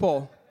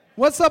people?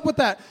 What's up with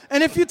that?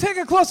 And if you take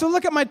a closer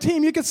look at my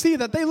team, you can see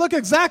that they look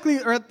exactly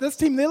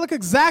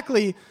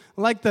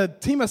like the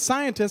team of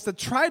scientists that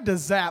tried to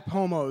zap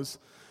homos.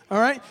 All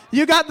right?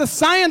 You got the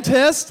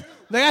scientist,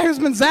 the guy who's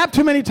been zapped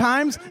too many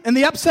times, and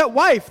the upset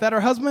wife that her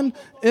husband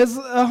is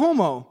a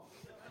homo.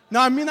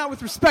 Now, I mean that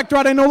with respect,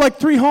 right? I know like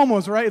 3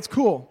 homos, right? It's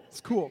cool.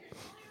 It's cool.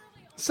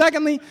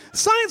 Secondly,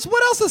 science,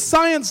 what else has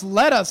science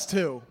led us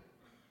to?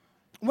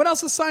 What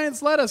else has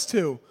science led us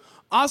to?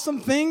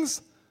 Awesome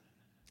things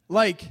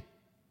like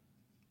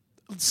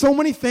so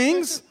many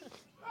things.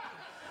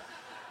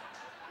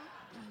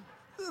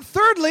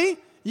 Thirdly,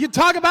 you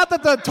talk about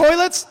that the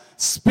toilets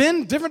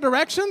spin different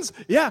directions.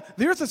 Yeah,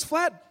 the Earth is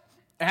flat,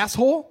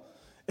 asshole.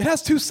 It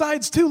has 2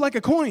 sides too, like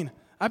a coin.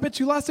 I bet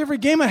you lost every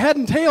game of head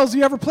and tails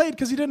you ever played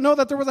because you didn't know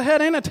that there was a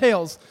head and a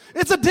tails.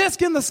 It's a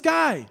disc in the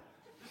sky.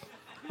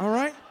 All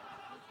right?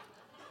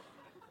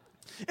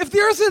 If the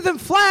Earth isn't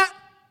flat,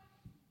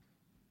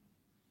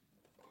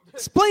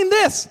 explain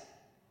this.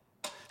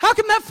 How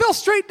come that fell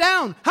straight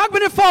down? How come it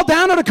didn't fall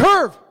down at a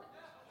curve?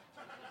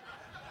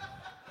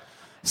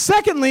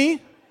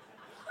 Secondly,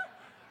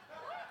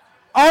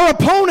 our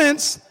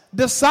opponents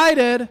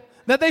decided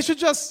that they should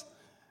just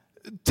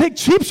take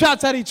cheap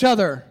shots at each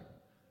other.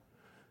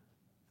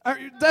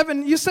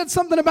 Devin, you said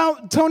something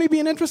about Tony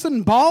being interested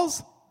in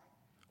balls?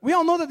 We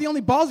all know that the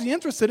only balls you're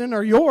interested in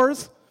are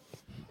yours.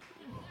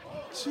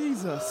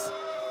 Jesus.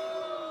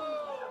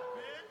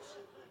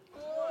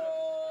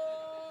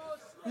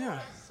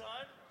 Yeah.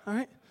 All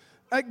right.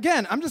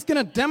 Again, I'm just going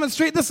to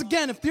demonstrate this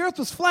again. If the Earth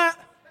was flat,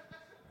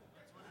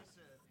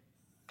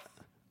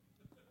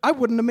 I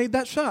wouldn't have made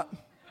that shot.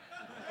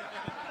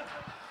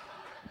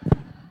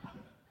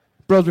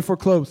 Bros before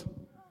close.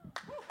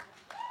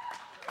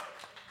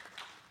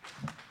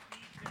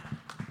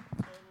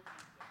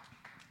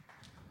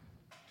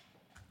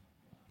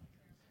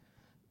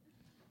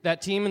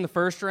 That team in the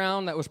first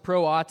round that was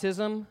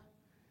pro-autism,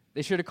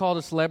 they should have called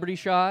a celebrity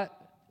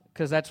shot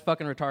because that's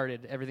fucking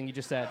retarded, everything you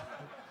just said.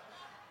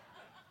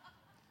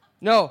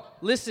 No,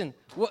 listen,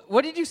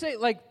 what did you say?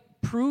 Like,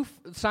 proof,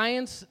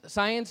 science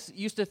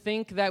used to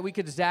think that we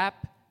could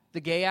zap the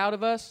gay out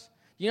of us?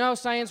 You know how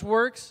science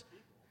works?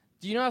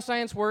 Do you know how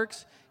science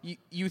works?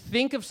 You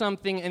think of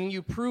something and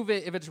you prove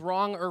it if it's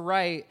wrong or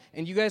right,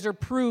 and you guys are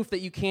proof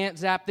that you can't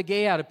zap the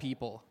gay out of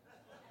people.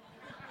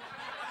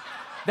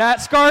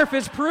 That scarf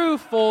is proof,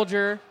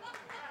 Folger.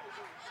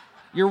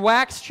 Your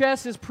wax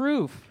chest is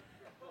proof.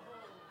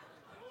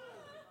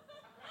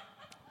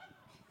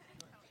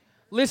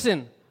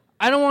 Listen,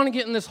 I don't want to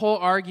get in this whole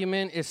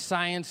argument. Is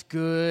science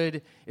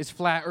good? Is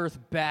flat earth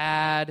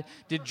bad?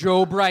 Did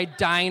Job ride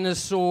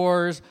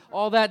dinosaurs?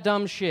 All that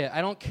dumb shit.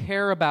 I don't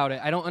care about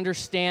it. I don't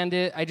understand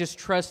it. I just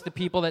trust the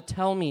people that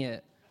tell me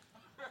it.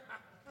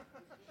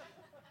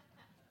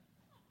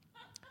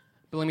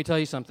 But let me tell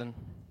you something.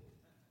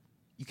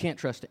 You can't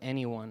trust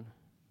anyone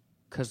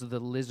because of the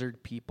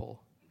lizard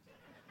people.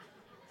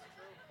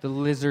 The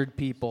lizard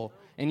people.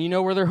 And you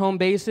know where their home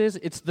base is?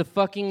 It's the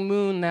fucking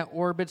moon that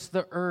orbits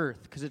the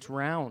Earth because it's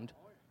round.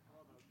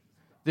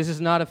 This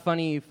is not a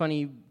funny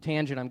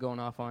tangent I'm going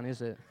off on,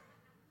 is it?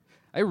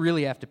 I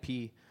really have to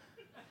pee.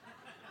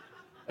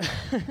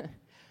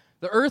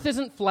 The earth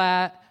isn't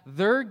flat.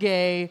 They're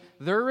gay.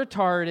 They're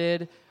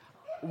retarded.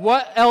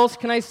 What else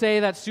can I say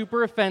that's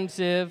super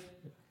offensive?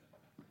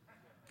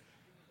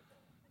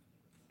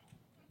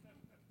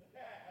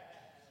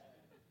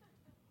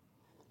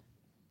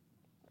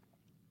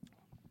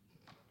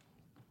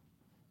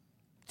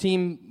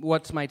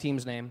 What's my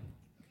team's name?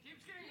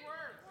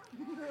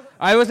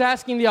 I was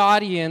asking the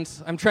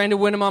audience. I'm trying to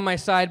win him on my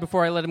side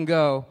before I let him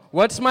go.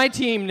 What's my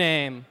team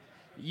name?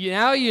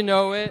 Now you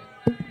know it.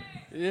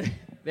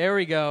 There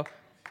we go.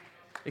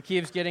 It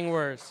keeps getting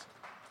worse.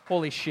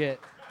 Holy shit.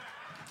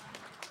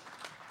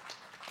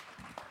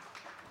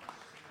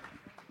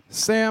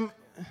 Sam,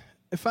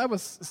 if I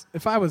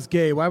was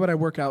gay, why would I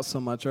work out so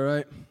much, all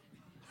right?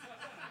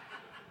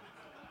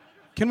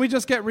 Can we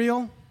just get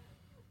real?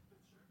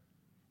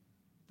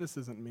 This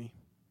isn't me.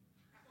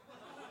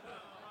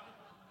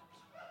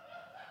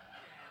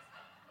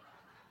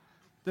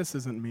 This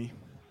isn't me.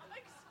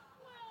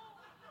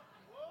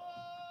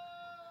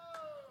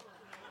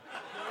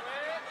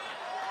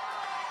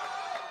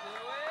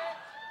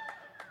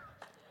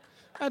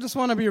 I just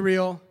want to be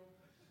real.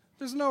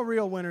 There's no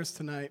real winners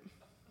tonight,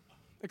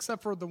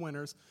 except for the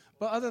winners.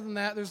 But other than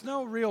that, there's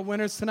no real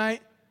winners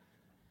tonight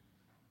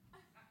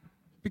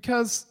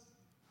because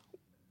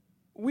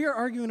we are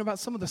arguing about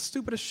some of the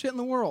stupidest shit in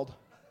the world.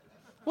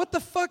 What the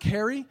fuck,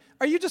 Harry?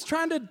 Are you just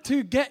trying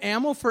to get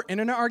ammo for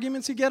internet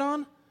arguments you get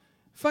on?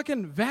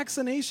 Fucking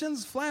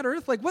vaccinations, flat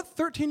earth? Like, what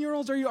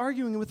 13-year-olds are you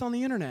arguing with on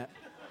the internet?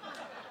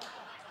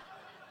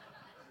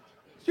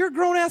 You're a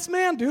grown-ass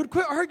man, dude.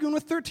 Quit arguing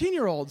with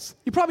 13-year-olds.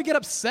 You probably get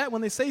upset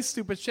when they say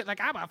stupid shit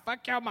like, I'm gonna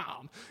fuck your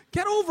mom.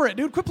 Get over it,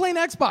 dude. Quit playing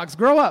Xbox.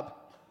 Grow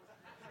up.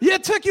 Yeah,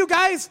 it took you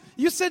guys.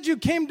 You said you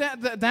came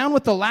down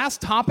with the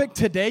last topic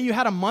today. You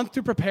had a month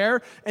to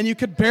prepare, and you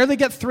could barely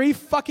get 3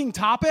 fucking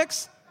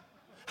topics?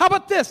 How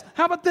about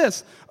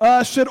this?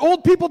 Should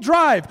old people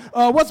drive?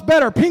 What's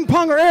better, ping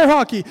pong or air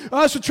hockey?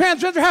 Should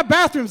transgender have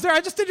bathrooms? There,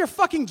 I just did your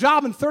fucking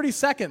job in 30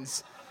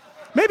 seconds.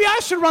 Maybe I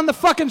should run the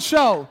fucking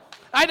show.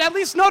 I'd at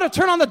least know to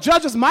turn on the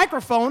judge's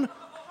microphone.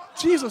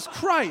 Jesus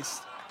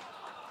Christ.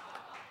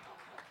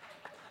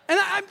 And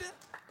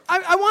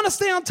I want to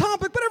stay on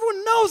topic, but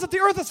everyone knows that the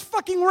earth is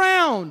fucking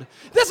round.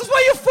 This is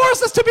what you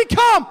forced us to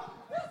become.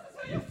 This is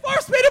what you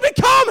forced me to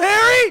become,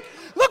 Harry.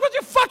 Look what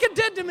you fucking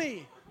did to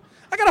me.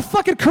 I got a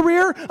fucking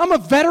career. I'm a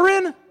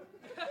veteran.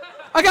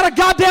 I got a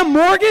goddamn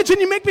mortgage,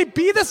 and you make me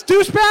be this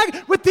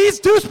douchebag with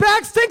these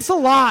douchebags? Thanks a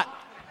lot.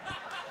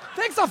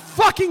 Thanks a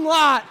fucking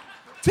lot.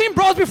 Team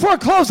Bros before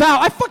closeout.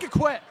 I fucking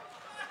quit.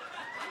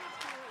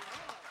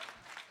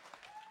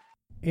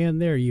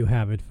 And there you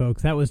have it,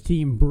 folks. That was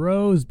Team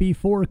Bros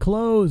before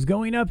close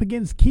going up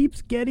against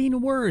Keeps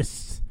Getting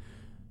Worse.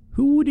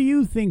 Who do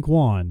you think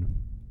won?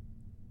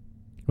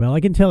 Well, I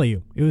can tell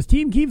you. It was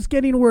Team Keeps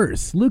Getting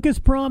Worse. Lucas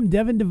Prom,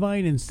 Devin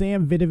Devine, and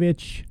Sam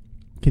Vidovich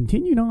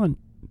continued on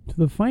to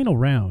the final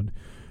round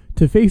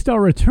to face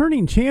our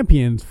returning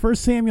champions, 1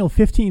 Samuel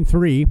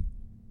 15:3,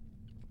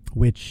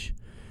 which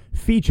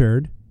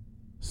featured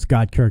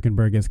Scott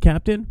Kirkenberg as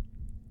captain,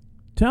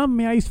 Tom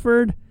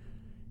Meisford,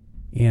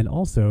 and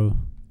also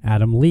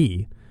Adam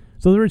Lee.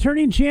 So the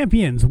returning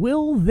champions,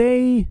 will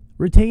they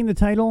retain the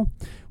title?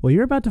 Well,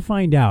 you're about to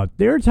find out.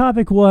 Their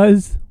topic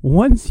was,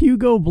 once you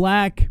go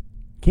black,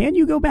 can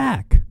you go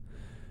back?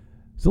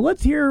 So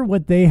let's hear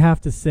what they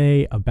have to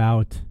say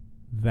about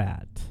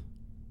that.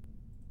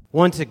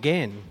 Once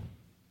again,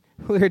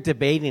 we're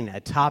debating a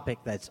topic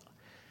it's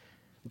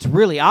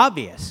really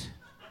obvious.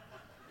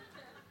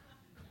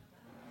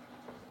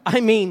 I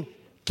mean,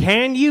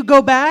 can you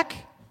go back?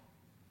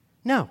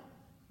 No.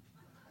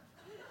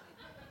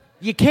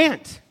 You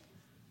can't.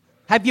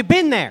 Have you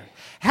been there?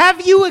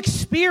 Have you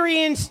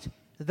experienced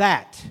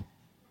that?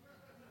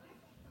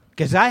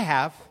 Because I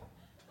have.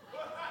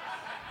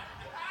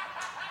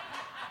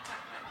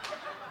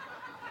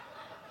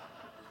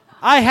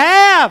 I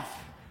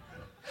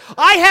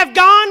have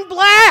gone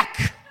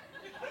black.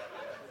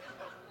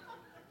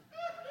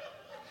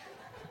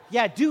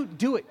 Yeah,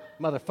 do it,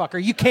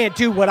 motherfucker. You can't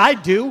do what I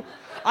do.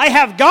 I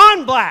have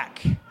gone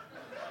black.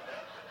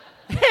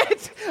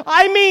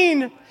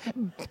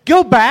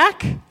 Go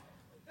back?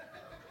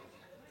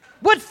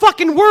 What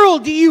fucking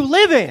world do you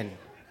live in?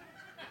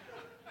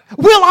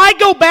 Will I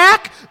go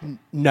back?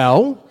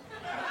 No.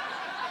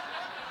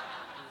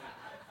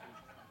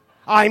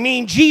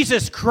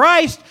 Jesus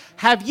Christ,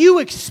 have you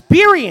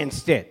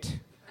experienced it?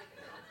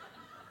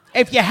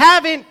 If you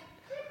haven't,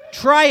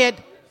 try it.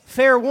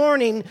 Fair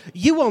warning,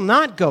 you will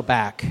not go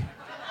back.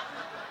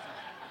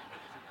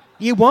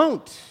 You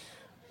won't.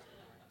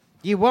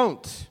 You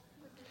won't.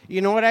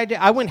 You know what I did?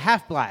 I went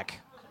half black.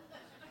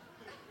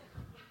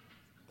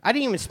 I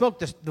didn't even smoke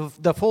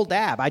the full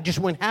dab. I just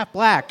went half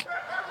black.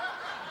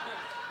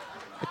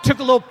 I took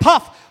a little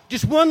puff,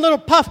 just one little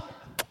puff.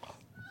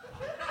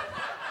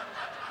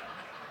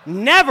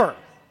 Never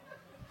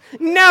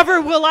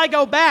will I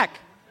go back.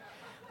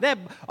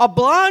 A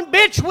blonde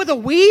bitch with a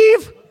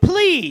weave?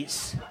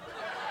 Please.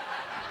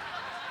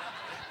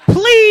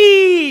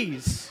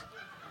 Please.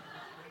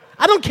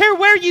 I don't care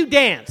where you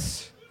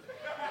dance.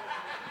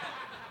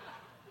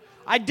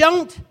 I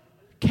don't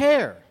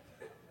care.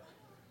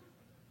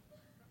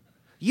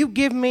 You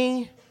give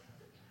me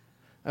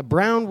a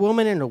brown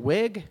woman in a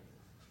wig,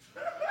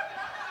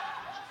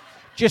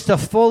 just a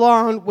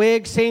full-on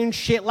wig saying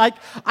shit like,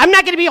 I'm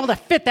not going to be able to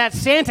fit that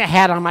Santa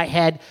hat on my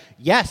head.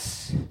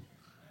 Yes,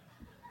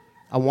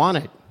 I want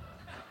it.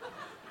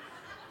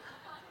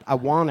 I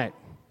want it.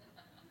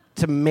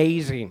 It's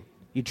amazing.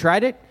 You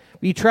tried it?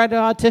 Have you tried the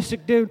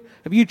autistic dude?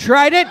 Have you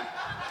tried it?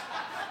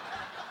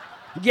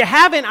 You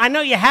haven't. I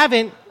know you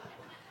haven't.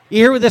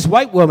 You're here with this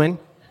white woman.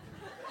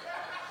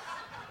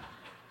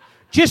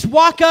 Just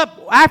walk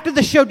up, after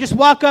the show, just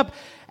walk up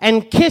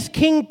and kiss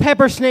King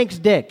Peppersnake's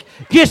dick.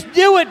 Just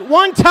do it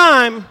one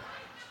time,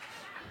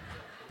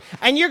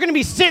 and you're going to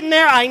be sitting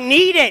there, I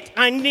need it.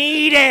 I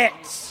need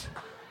it.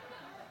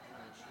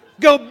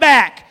 Go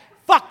back.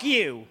 Fuck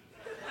you.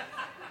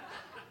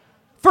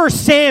 1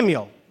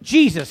 Samuel.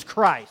 Jesus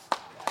Christ.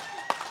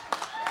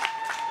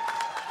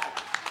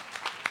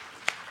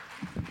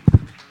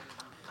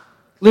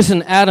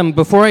 Listen, Adam,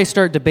 before I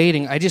start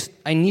debating,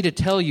 I need to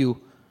tell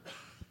you,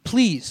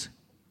 please,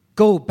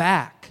 go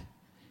back.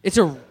 It's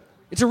a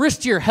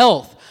risk to your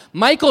health.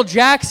 Michael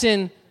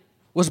Jackson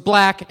was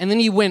black, and then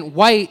he went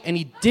white, and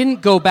he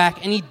didn't go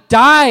back, and he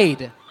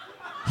died.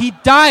 He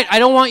died. I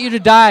don't want you to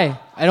die.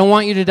 I don't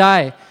want you to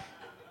die.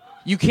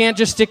 You can't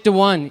just stick to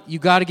one. You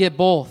got to get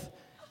both.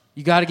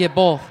 You got to get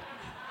both.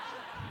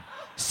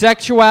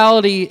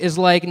 Sexuality is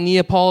like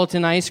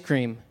Neapolitan ice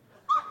cream.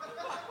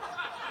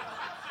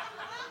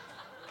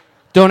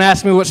 Don't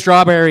ask me what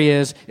strawberry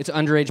is. It's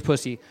underage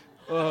pussy.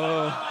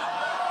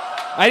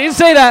 I didn't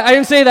say that. I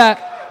didn't say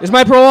that. Is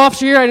my parole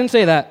officer here? I didn't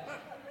say that.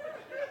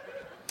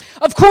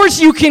 Of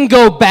course you can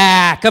go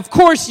back. Of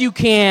course you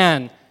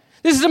can.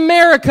 This is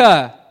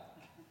America.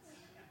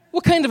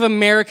 What kind of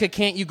America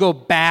can't you go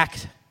back?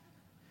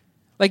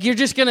 Like you're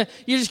just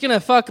gonna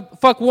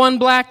fuck one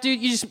black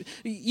dude.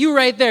 You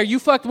right there. You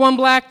fucked one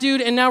black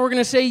dude, and now we're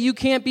gonna say you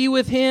can't be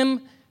with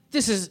him.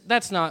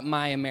 That's not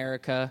my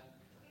America.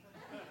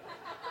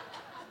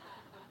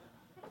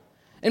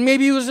 And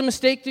maybe it was a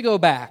mistake to go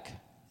back.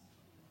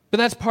 But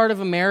that's part of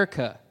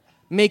America,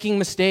 making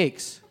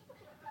mistakes.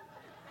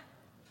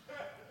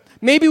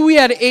 Maybe we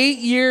had 8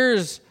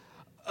 years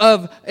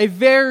of a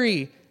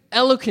very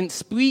eloquent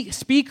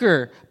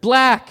speaker,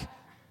 black,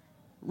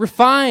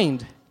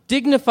 refined,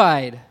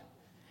 dignified,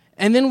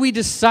 and then we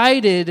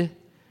decided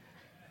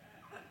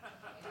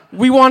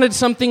we wanted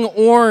something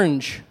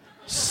orange,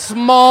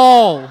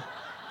 small,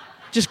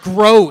 just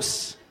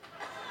gross.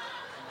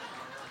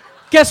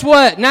 Guess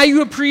what? Now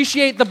you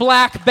appreciate the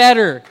black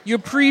better. You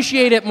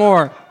appreciate it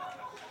more.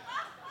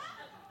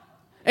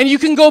 And you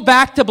can go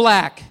back to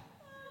black.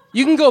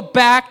 You can go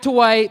back to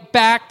white,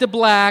 back to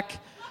black.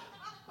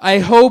 I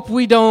hope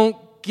we don't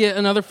get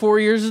another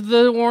 4 years of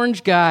the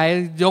orange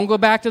guy. Don't go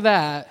back to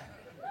that.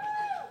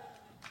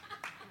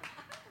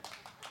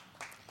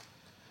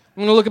 I'm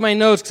going to look at my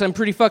notes because I'm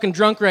pretty fucking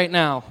drunk right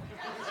now.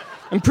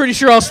 I'm pretty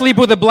sure I'll sleep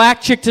with a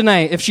black chick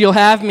tonight if she'll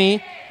have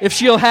me. If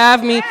she'll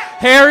have me.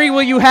 Harry,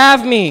 will you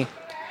have me?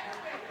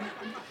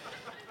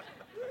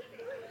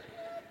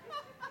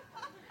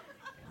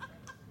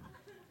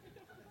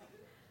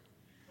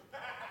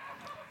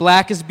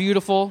 Black is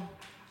beautiful.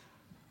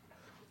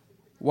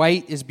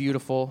 White is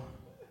beautiful.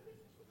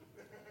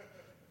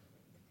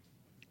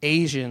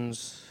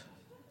 Asians,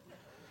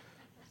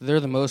 they're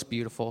the most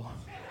beautiful.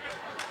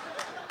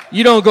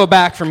 You don't go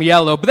back from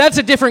yellow, but that's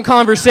a different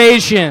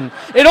conversation.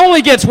 It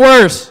only gets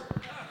worse.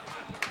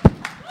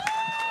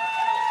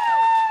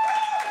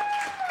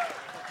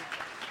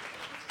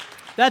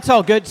 That's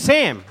all good.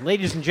 Sam,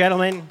 ladies and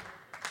gentlemen.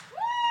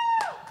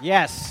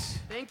 Yes.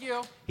 Thank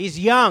you. He's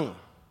young.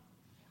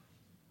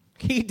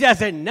 He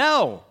doesn't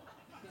know.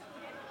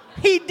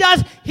 He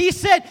does. He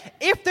said,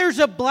 if there's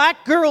a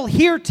black girl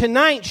here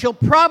tonight, she'll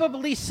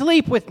probably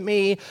sleep with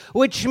me,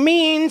 which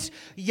means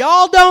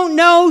y'all don't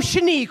know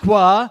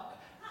Shaniqua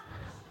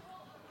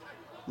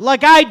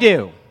like I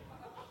do.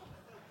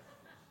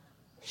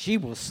 She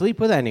will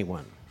sleep with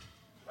anyone.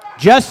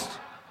 Just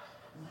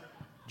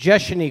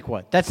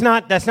Shaniqua. That's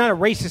not a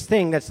racist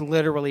thing. That's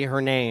literally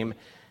her name.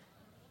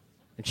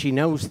 And she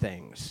knows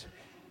things.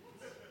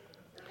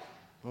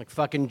 Like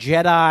fucking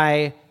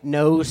Jedi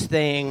knows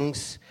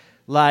things.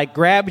 Like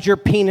grabs your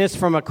penis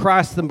from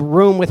across the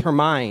room with her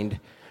mind.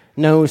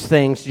 Knows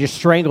things. Just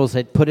strangles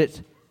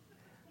it.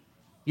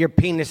 Your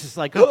penis is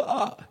like,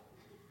 ugh.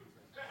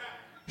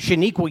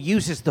 Shaniqua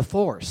uses the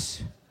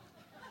Force.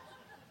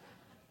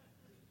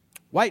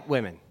 White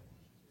women.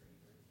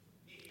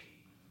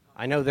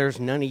 I know there's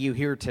none of you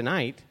here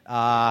tonight.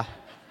 Not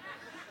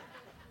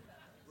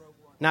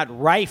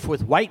rife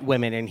with white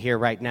women in here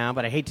right now,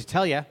 but I hate to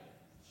tell you.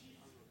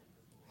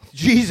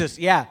 Jesus,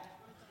 yeah.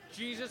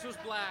 Jesus was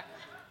black.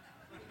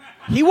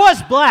 He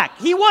was black.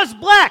 He was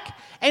black.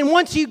 And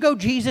once you go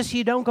Jesus,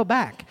 you don't go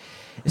back.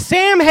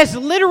 Sam has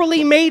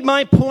literally made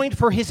my point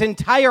for his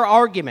entire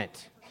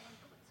argument.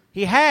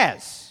 He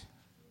has.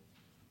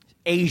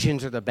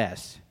 Asians are the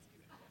best.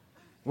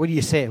 What do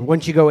you say?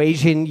 Once you go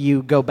Asian,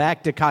 you go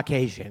back to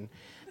Caucasian.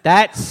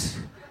 That's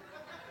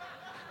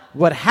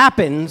What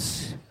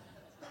happens...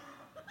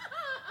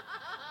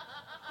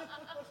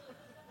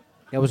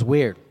 That was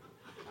weird.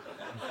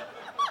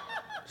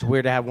 It's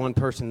weird to have one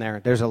person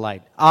there. There's a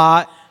light.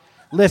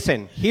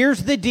 Listen,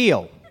 here's the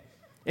deal.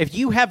 If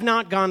you have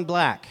not gone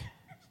black,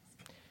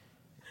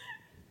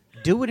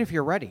 do it if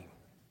you're ready.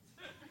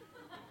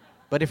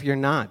 But if you're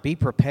not, be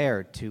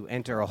prepared to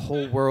enter a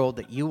whole world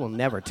that you will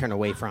never turn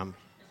away from.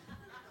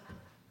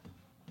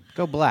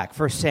 Go black.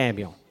 1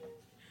 Samuel.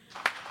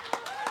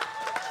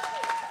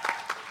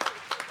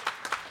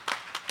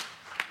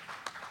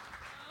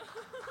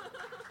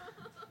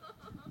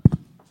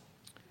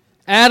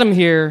 Adam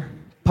here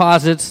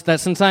posits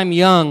that since I'm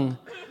young,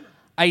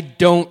 I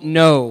don't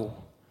know.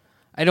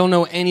 I don't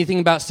know anything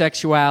about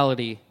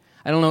sexuality.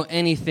 I don't know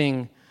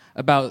anything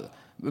about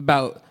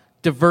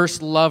diverse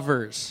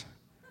lovers.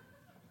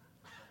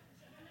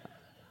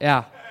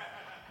 Yeah.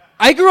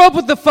 I grew up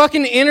with the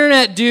fucking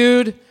internet,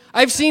 dude.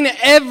 I've seen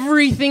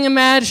everything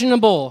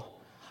imaginable.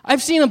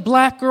 I've seen a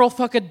black girl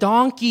fuck a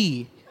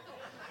donkey.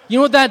 You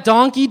know what that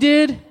donkey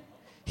did?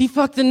 He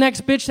fucked the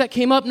next bitch that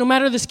came up, no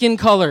matter the skin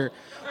color.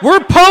 We're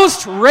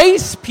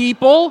post-race,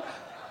 people.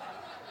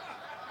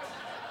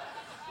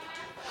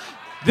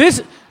 This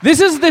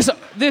is this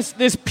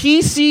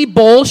PC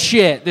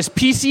bullshit. This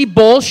PC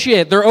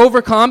bullshit. They're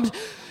overcome.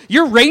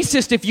 You're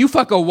racist if you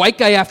fuck a white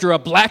guy after a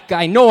black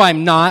guy. No,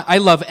 I'm not. I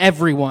love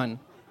everyone,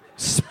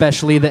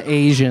 especially the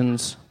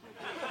Asians.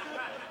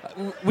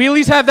 We at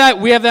least have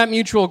that. We have that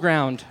mutual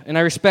ground, and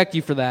I respect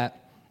you for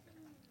that.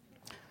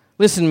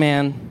 Listen,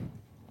 man.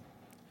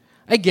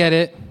 I get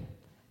it.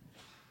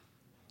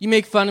 You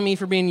make fun of me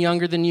for being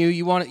younger than you.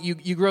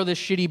 You grow this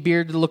shitty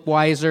beard to look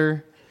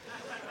wiser.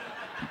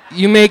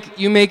 You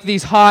make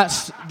these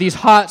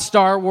hot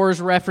Star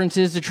Wars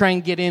references to try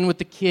and get in with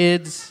the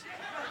kids.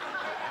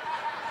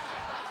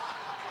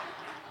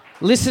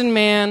 Listen,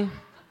 man.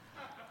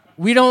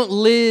 We don't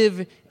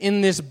live in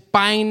this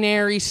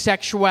binary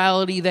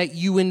sexuality that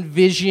you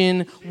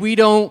envision. We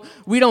don't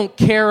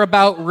care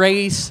about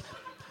race.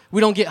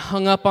 We don't get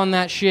hung up on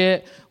that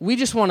shit. We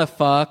just want to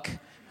fuck.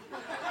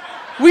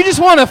 We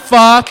just want to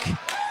fuck.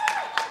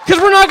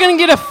 Because we're not going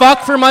to get a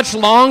fuck for much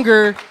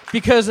longer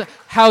because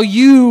how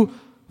you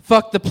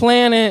fuck the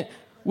planet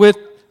with,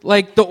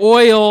 like, the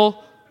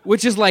oil,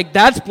 which is, like,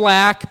 that's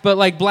black, but,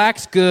 like,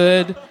 black's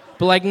good,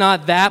 but, like,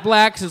 not that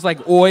black, 'cause it's,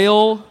 like,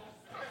 oil.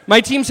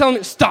 My team's telling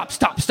me, stop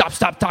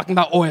talking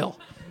about oil.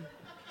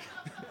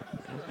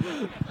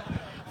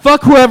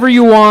 Fuck whoever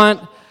you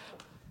want.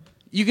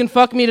 You can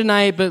fuck me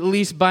tonight, but at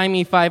least buy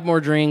me 5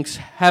 more drinks.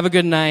 Have a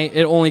good night.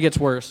 It only gets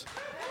worse.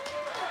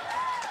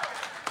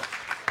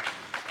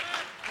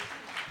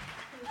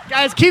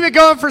 Guys, keep it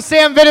going for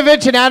Sam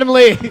Vinovich and Adam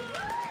Lee.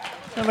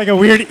 Sounds like a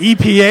weird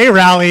EPA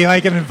rally,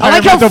 like an I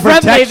like how environmental friendly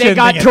protection they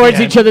got thing at towards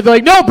the each other. They're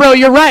like, no, bro,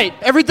 you're right.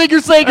 Everything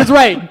you're saying is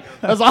right.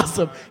 That's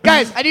awesome.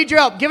 Guys, I need your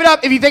help. Give it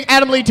up if you think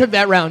Adam Lee took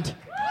that round.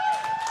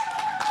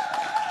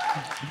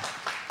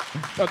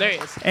 Oh, there he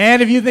is.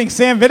 And if you think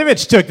Sam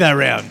Vinovich took that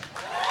round.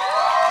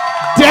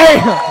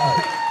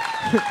 Damn.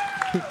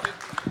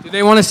 Do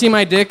they want to see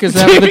my dick? Is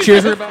that what the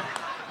cheers are about?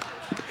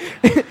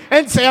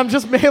 And Sam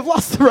just may have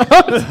lost the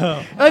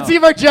round. Let's see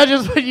if our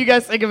judges, what do you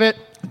guys think of it?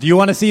 Do you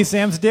want to see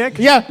Sam's dick?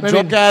 Yeah.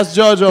 Drunk ass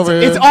judge over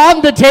here. It's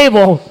on the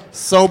table.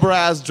 Sober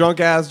ass, drunk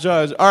ass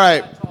judge. All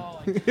right.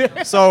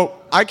 So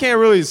I can't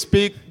really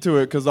speak to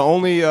it because the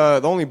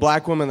only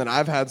black women that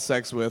I've had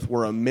sex with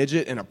were a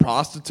midget and a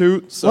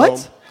prostitute. So,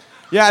 what?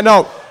 Yeah,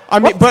 no. I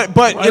mean, but if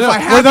I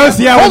had were those?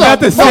 Yeah, was that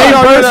the same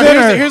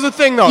person? Here's the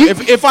thing, though.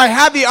 If I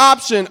had the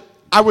option,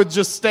 I would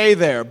just stay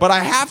there. But I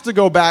have to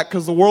go back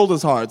because the world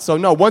is hard. So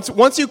no,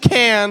 once you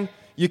can.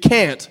 You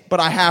can't, but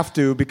I have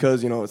to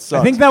because, it sucks.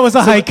 I think that was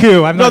a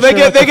haiku. I'm not they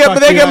sure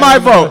get my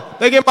vote.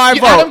 They get my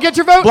vote. Adam, get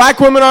your vote. Black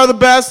women are the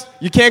best.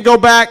 You can't go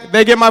back.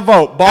 They get my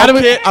vote. Bald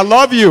kid, I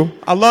love you.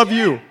 I love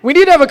you. We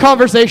need to have a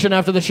conversation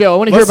after the show. I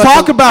want to hear about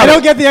talk about it. I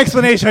don't get the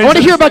explanation. I want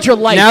to hear about your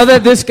life. Now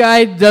that this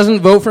guy doesn't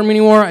vote for me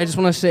anymore, I just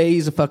want to say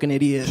he's a fucking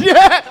idiot.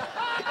 Yeah.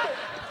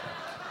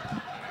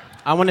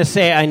 I want to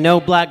say I know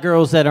black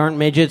girls that aren't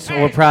midgets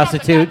or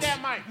prostitutes.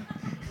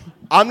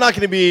 I'm not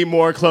going to be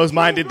more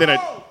closed-minded than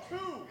a...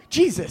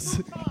 Jesus.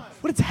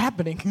 What is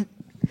happening?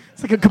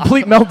 It's like a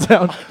complete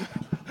meltdown.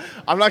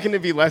 I'm not going to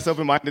be less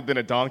open-minded than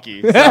a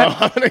donkey. So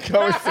I'm going to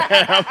go with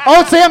Sam.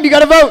 Oh, Sam, you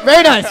got to vote.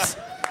 Very nice.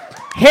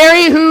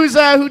 Harry,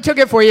 who took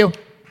it for you?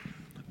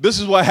 This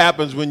is what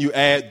happens when you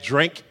add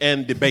drink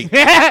and debate.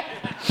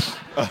 This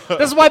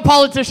is why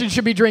politicians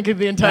should be drinking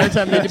the entire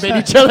time they debate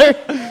each other.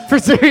 For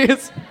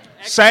serious.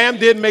 Sam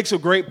did make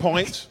some great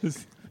points.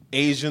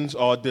 Asians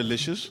are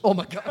delicious. Oh,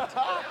 my God.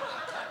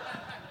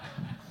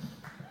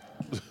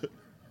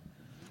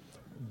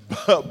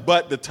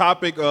 But the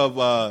topic of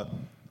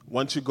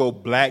once you go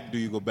black, do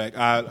you go back?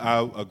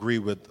 I agree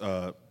with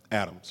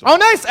Adam. So. Oh,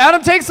 nice.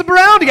 Adam takes the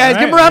round, guys. Right,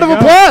 give him a round of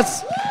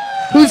applause.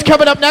 Who's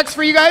coming up next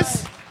for you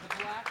guys?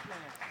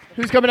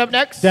 Who's coming up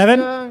next? Devin?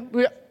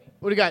 What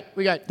do we got?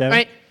 Devin. All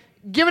right.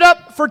 Give it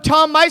up for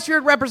Tom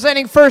Meisford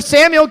representing 1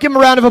 Samuel. Give him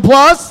a round of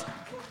applause.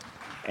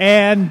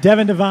 And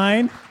Devin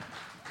Devine,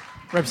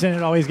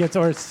 representing Always Gets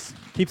Horse.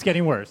 keeps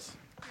getting worse.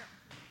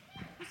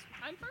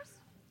 I'm first?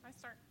 I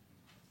start.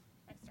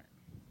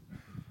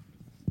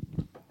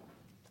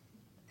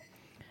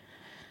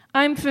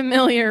 I'm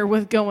familiar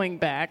with going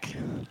back.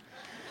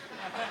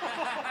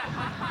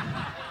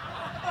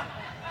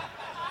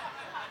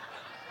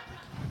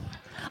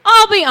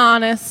 I'll be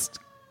honest.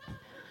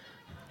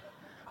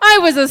 I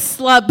was a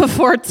slut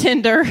before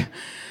Tinder.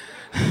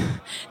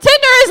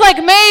 Tinder is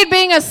like made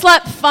being a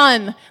slut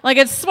fun. Like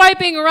it's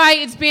swiping right,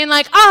 it's being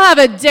like, I'll have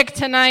a dick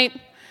tonight.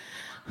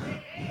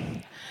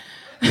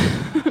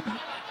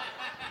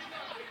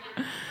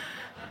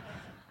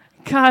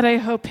 God, I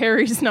hope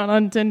Harry's not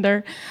on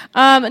Tinder.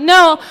 But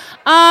so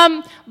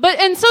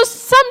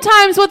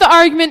sometimes with the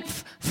argument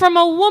from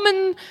a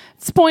woman's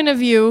point of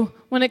view,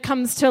 when it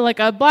comes to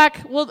like a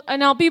black,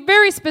 and I'll be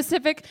very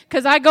specific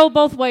because I go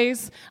both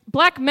ways.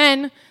 Black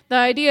men, the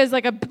idea is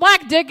like a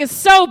black dick is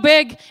so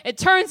big, it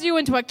turns you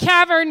into a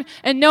cavern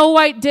and no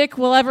white dick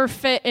will ever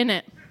fit in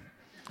it.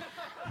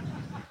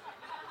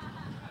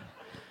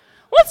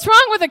 What's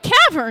wrong with a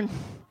cavern?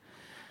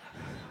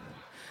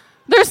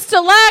 There's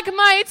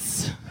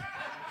stalagmites.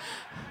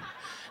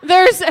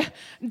 There's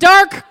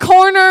dark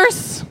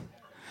corners.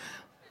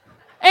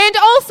 And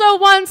also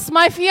once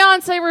my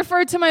fiance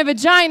referred to my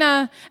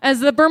vagina as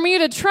the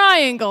Bermuda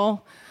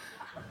Triangle.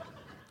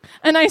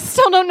 And I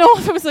still don't know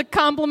if it was a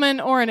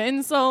compliment or an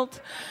insult.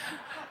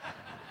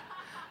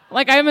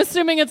 Like I'm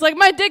assuming it's like,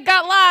 my dick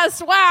got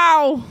lost,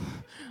 wow.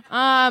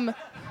 I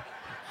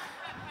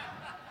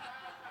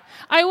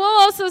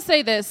will also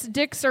say this,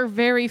 dicks are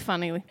very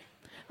funny.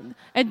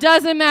 It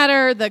doesn't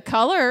matter the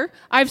color.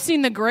 I've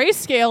seen the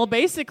grayscale,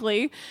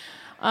 basically.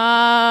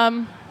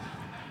 Because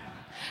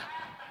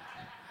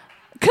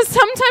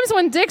sometimes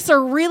when dicks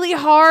are really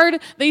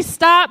hard, they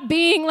stop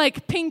being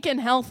like pink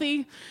and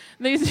healthy.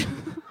 And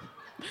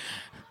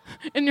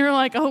you're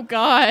like, oh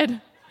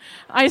God,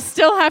 I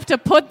still have to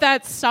put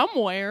that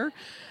somewhere.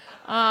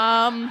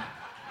 And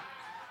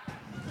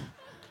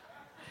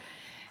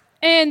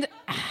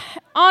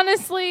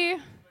honestly,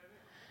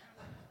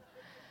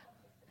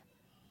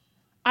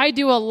 I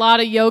do a lot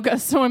of yoga,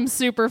 so I'm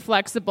super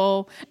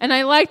flexible. And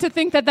I like to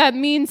think that that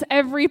means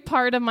every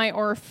part of my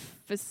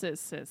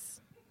orifices.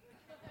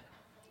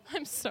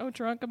 I'm so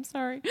drunk, I'm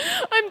sorry.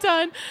 I'm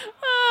done.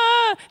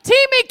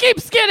 Teamy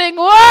keeps getting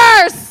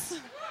worse!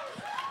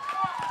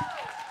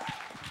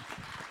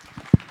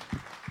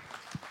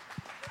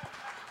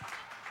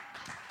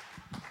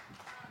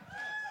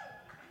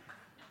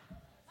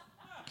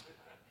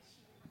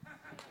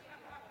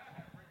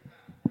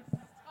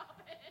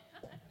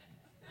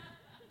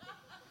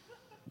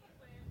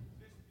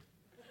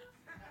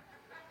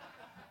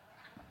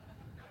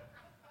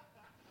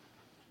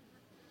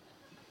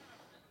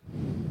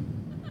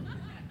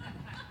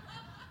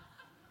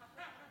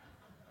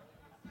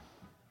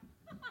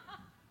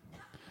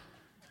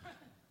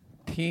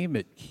 Team,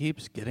 it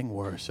keeps getting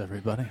worse,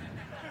 everybody.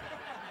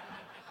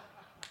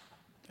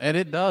 And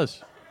it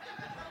does.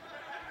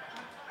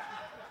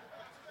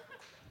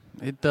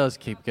 It does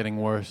keep getting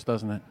worse,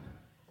 doesn't it?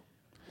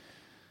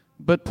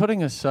 But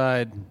putting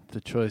aside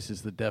the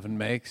choices that Devin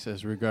makes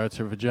as regards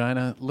her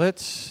vagina,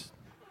 let's,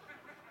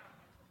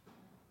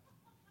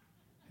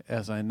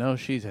 as I know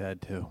she's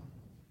had to,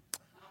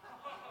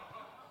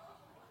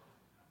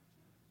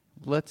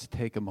 let's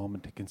take a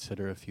moment to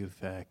consider a few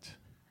facts.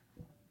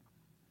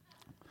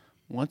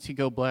 Once you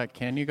go black,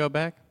 can you go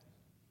back?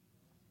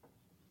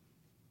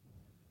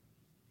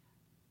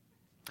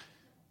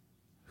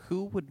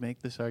 Who would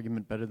make this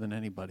argument better than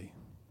anybody?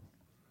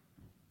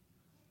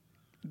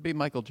 It'd be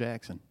Michael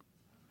Jackson.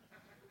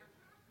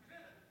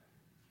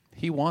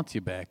 He wants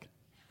you back.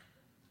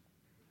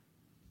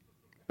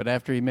 But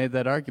after he made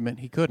that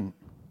argument, he couldn't.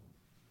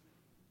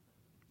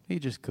 He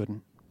just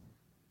couldn't.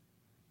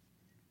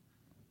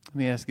 Let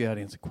me ask the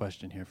audience a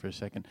question here for a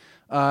second.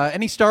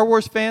 Any Star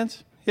Wars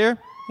fans here?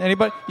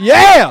 Anybody?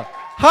 Yeah!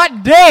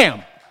 Hot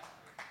damn!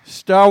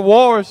 Star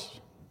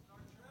Wars.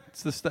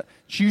 It's the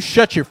you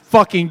shut your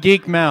fucking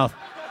geek mouth.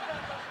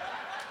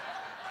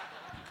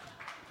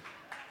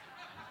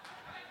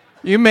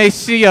 You may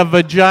see a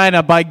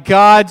vagina, by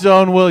God's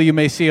own will, you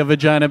may see a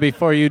vagina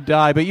before you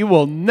die, but you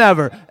will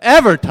never,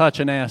 ever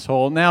touch an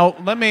asshole. Now,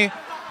 let me...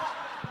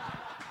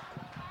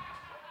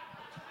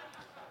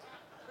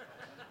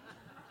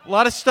 A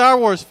lot of Star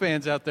Wars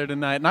fans out there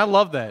tonight, and I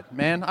love that,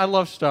 man. I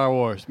love Star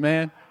Wars,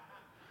 man.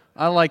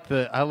 I like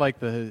the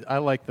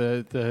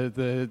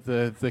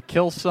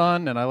kill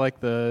sun, and I like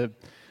the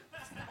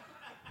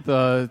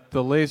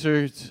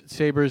laser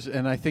sabers,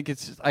 and I think.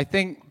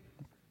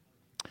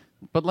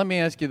 But let me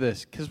ask you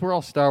this, because we're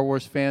all Star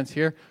Wars fans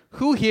here.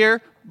 Who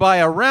here, by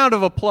a round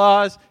of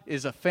applause,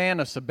 is a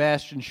fan of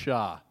Sebastian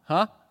Shaw?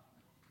 Huh?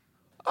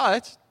 Oh,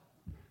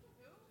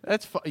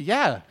 that's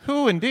yeah.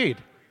 Who indeed?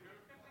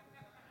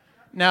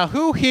 Now,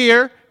 who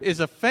here is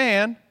a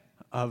fan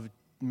of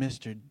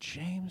Mr.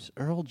 James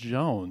Earl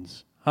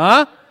Jones?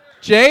 Huh?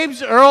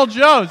 James Earl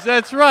Jones,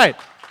 that's right.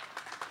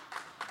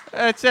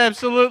 That's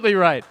absolutely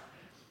right.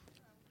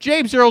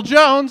 James Earl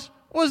Jones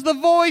was the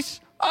voice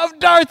of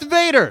Darth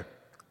Vader.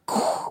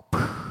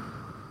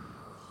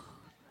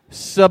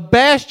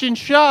 Sebastian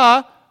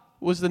Shaw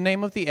was the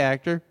name of the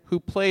actor who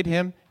played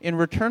him in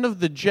Return of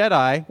the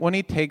Jedi when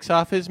he takes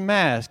off his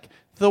mask.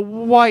 The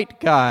white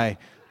guy.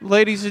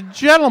 Ladies and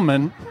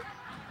gentlemen,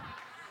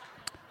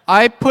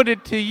 I put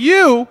it to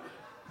you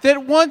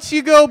that once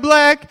you go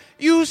black,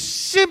 you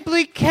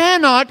simply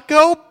cannot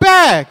go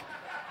back.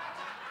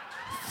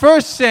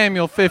 1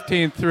 Samuel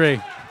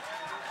 15:3.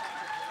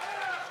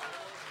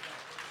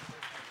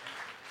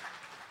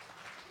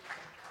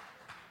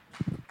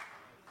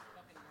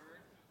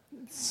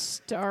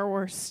 Star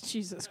Wars,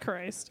 Jesus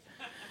Christ.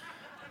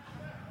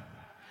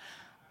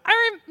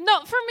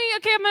 No, for me,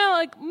 okay,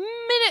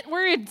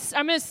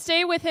 I'm gonna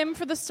stay with him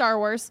for the Star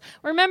Wars.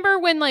 Remember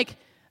when like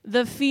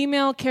the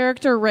female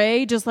character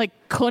Rey just like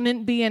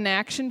couldn't be an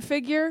action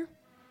figure?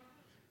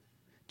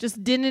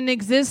 Just didn't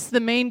exist, the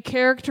main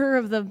character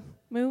of the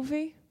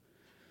movie?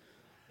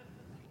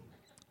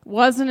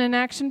 Wasn't an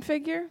action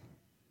figure?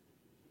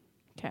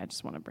 Okay, I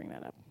just want to bring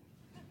that up.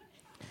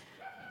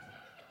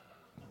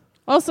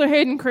 Also,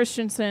 Hayden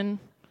Christensen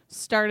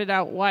started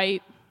out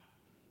white,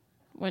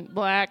 went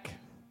black,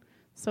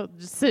 so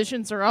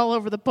decisions are all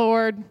over the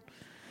board.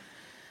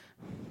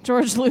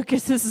 George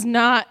Lucas is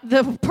not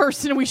the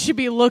person we should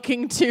be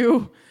looking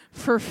to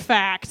for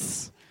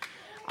facts,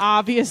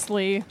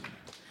 obviously.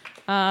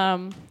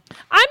 I'm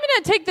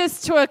going to take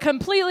this to a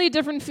completely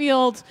different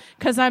field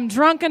because I'm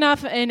drunk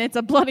enough and it's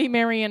a Bloody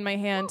Mary in my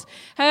hand.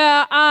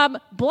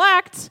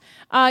 Blacked.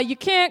 You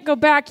can't go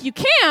back. You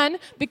can,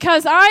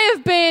 because I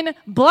have been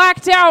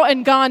blacked out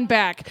and gone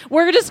back.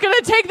 We're just going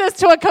to take this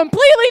to a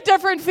completely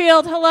different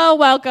field. Hello,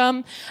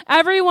 welcome.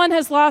 Everyone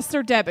has lost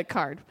their debit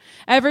card.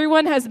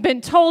 Everyone has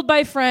been told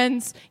by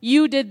friends,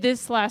 you did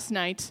this last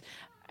night.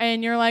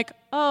 And you're like,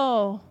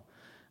 oh,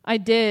 I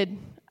did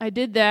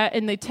that.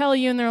 And they tell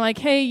you, and they're like,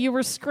 hey, you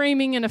were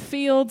screaming in a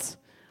field.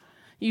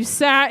 You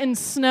sat in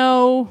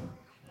snow.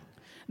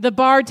 The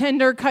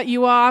bartender cut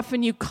you off,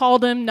 and you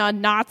called him a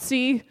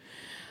Nazi.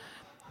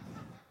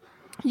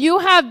 You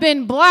have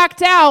been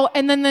blacked out,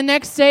 and then the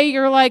next day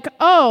you're like,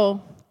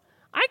 oh,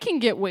 I can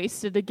get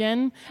wasted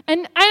again.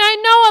 And I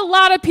know a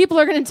lot of people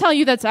are going to tell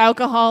you that's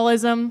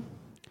alcoholism.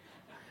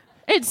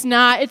 It's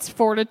not. It's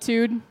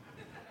fortitude.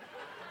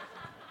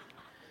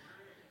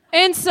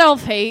 And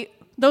self-hate.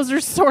 Those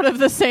are sort of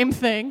the same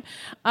thing.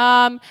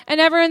 And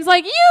everyone's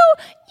like, you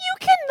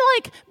can,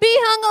 like, be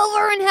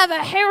hungover and have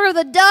a hair of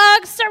the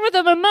dog, start with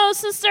a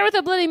mimosa, start with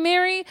a Bloody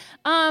Mary.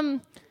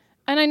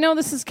 And I know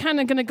this is kind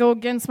of going to go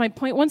against my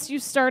point. Once you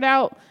start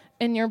out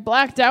and you're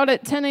blacked out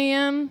at 10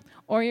 a.m.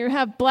 or you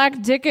have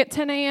black dick at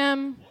 10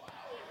 a.m.,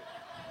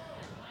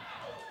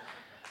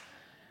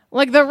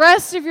 like the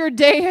rest of your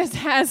day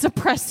has a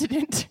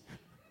precedent.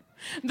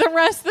 The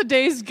rest of the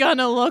day's going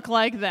to look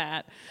like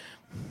that.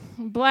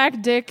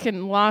 Black dick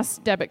and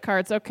lost debit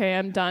cards. Okay,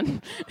 I'm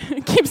done.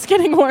 It keeps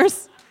getting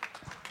worse.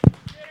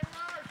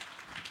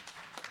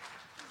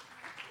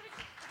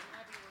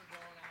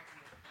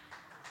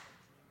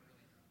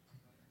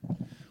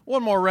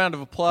 One more round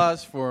of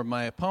applause for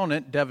my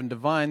opponent, Devin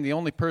Devine, the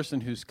only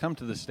person who's come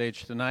to the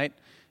stage tonight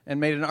and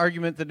made an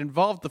argument that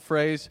involved the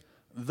phrase,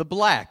 the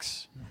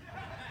blacks.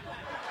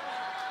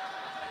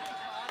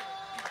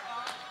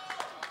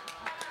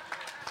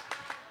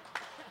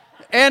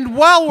 And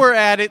while we're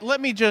at it, let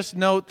me just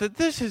note that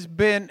this has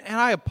been, and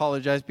I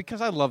apologize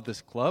because I love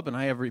this club and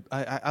I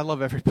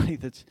love everybody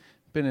that's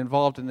been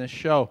involved in this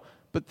show,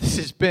 but this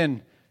has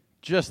been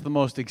just the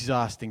most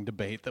exhausting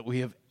debate that we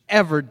have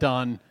ever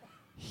done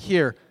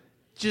here.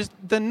 Just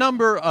the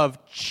number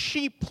of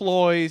cheap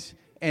ploys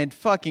and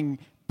fucking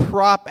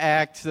prop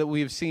acts that we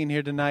have seen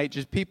here tonight,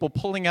 just people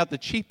pulling out the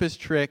cheapest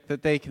trick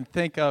that they can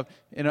think of.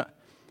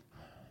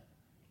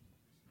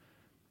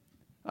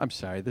 I'm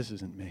sorry, this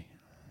isn't me.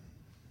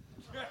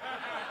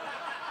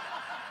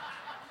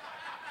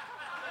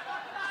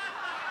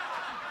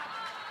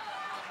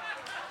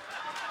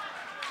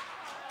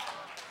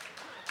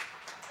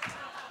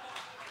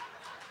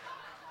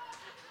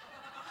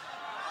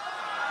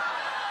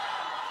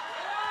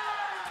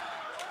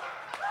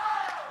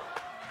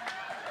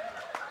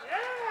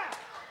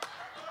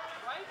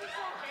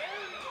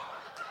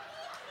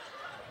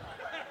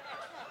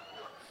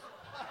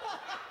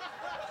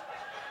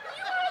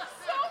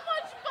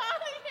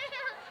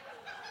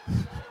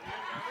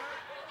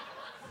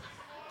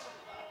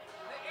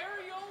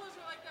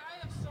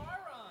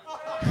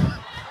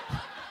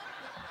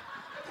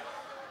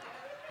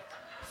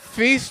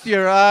 Feast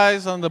your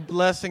eyes on the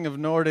blessing of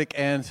Nordic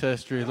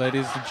ancestry,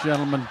 ladies and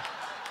gentlemen.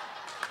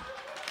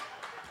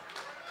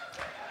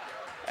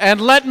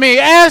 And let me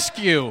ask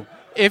you,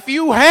 if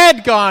you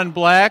had gone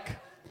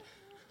black,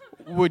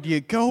 would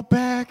you go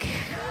back?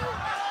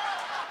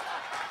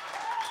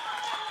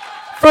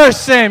 1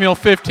 Samuel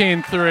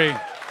 15:3.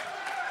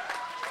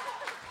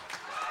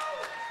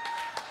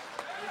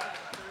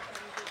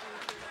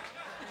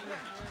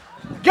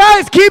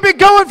 Guys, keep it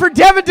going for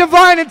Devin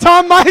Devine and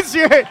Tom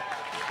Meisier.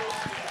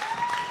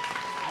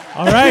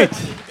 All right.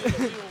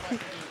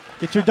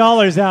 Get your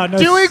dollars out.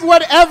 Doing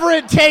whatever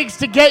it takes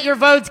to get your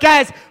votes.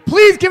 Guys,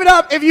 please give it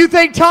up if you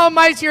think Tom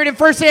Meisier and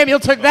 1 Samuel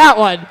took that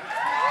one.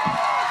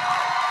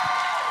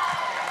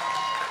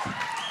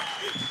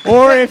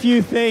 or if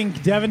you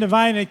think Devin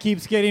Devine, It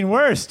Keeps Getting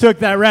Worse, took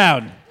that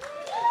round.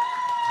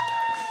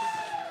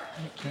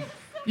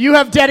 You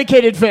have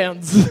dedicated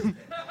fans.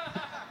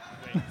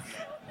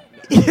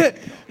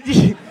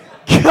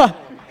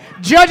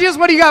 Judges,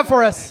 what do you got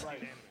for us?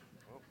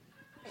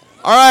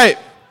 All right.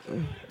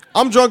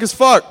 I'm drunk as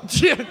fuck.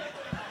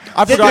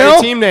 I forgot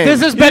your team name.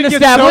 This has been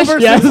established.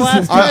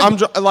 Yes. I'm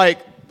like,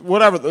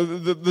 whatever.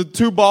 The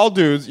two bald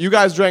dudes, you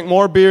guys drank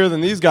more beer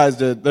than these guys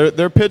did.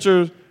 Their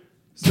pitcher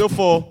still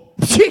full.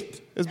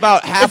 It's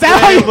about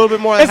halfway, a little bit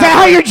more than Is that how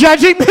halfway. you're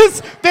judging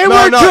this? They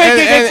weren't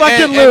drinking, they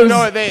fucking lose.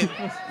 No,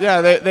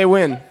 they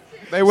win.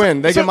 They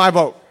win. They get my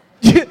vote.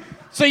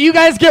 So you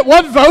guys get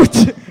one vote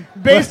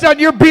based on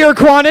your beer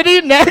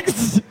quantity.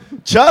 Next.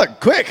 Chug,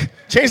 quick.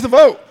 Change the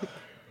vote.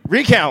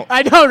 Recount.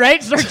 I know,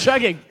 right? Start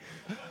chugging.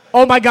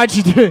 Oh my God,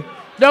 you did.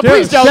 No, Dude,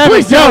 please don't. Devin,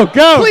 Please don't.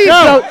 go, Please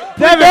go. don't.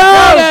 Devin,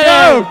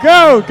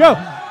 go.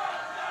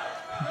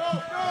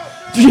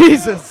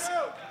 Jesus.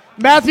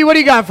 Matthew, what do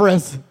you got for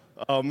us?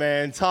 Oh,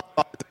 man. Top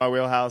off my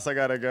wheelhouse. I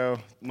got to go.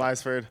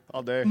 Mysford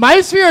all day.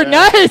 Mysphere,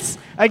 nice.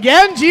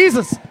 Again,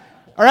 Jesus.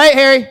 All right,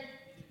 Harry.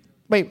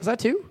 Wait, was that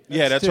two?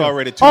 Yeah, that's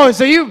already two. Oh,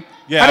 so you?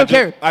 Yeah, I don't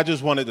care. I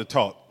just wanted to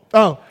talk.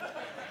 Oh.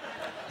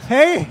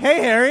 Hey,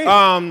 Harry.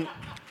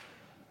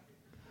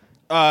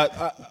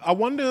 I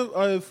wonder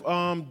if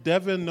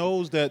Devin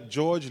knows that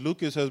George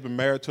Lucas has been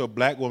married to a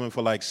black woman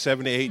for like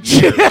 78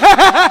 years.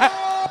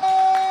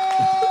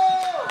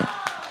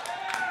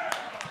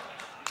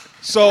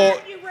 So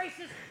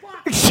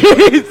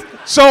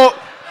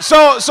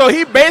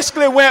he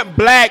basically went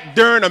black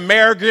during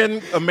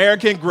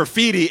American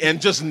graffiti and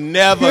just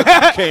never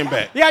came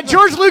back. Yeah,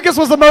 George Lucas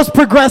was the most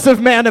progressive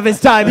man of his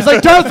time. He's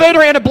like, Darth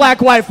Vader and a black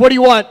wife. What do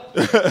you want?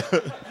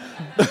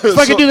 So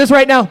I can do this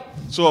right now.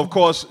 So, of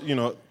course,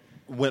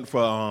 went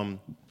for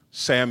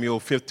Samuel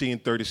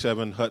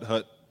 15:37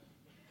 Hut.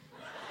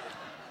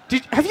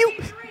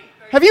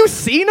 Have you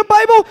seen a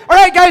Bible? All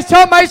right, guys,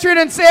 Tom Meister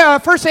and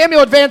 1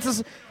 Samuel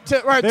advances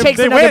takes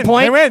another win.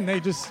 point. They win. They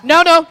just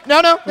No.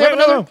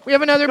 We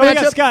have another No, we matchup.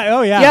 got Scott.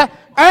 Oh, yeah. Yeah.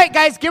 All right,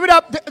 guys, give it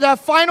up. The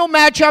final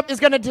matchup is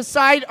going to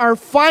decide our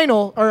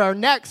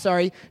next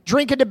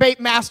drink and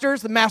debate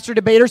masters, the master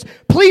debaters.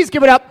 Please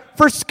give it up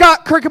for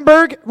Scott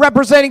Kirkenberg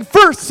representing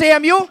 1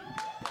 Samuel.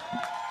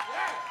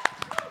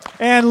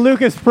 And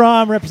Lucas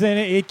Prom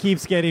representing It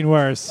Keeps Getting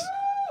Worse.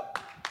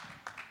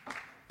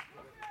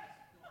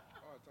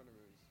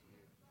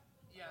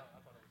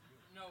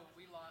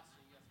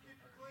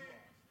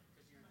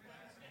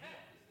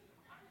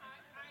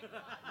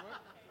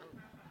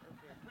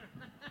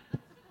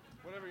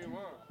 Whatever you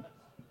want.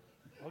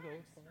 Okay,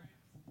 it's fine.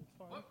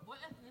 What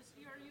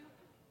ethnicity are you?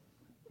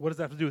 What does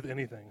that have to do with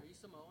anything? Are you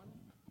Samoan?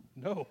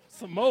 No,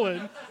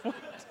 Samoan.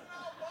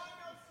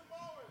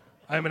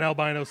 I'm an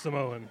albino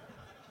Samoan.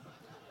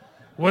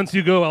 Once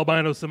you go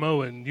albino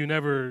Samoan, you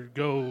never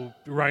go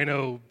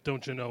rhino,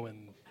 don't you know?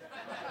 And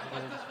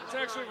It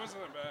actually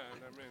wasn't that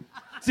bad. I mean,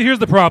 see, here's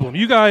the problem.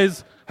 You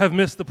guys have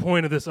missed the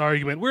point of this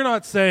argument. We're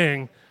not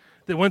saying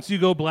that once you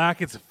go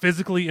black, it's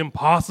physically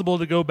impossible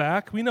to go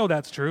back. We know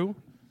that's true.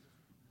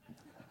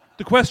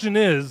 The question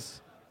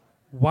is,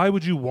 why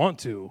would you want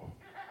to?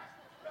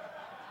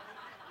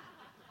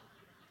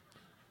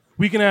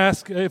 We can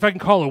ask, if I can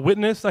call a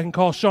witness, I can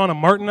call Shauna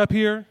Martin up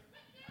here.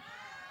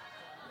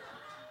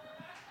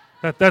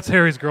 That's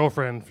Harry's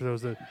girlfriend, for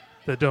those that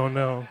don't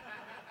know.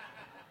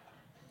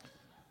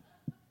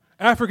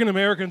 African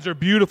Americans are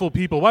beautiful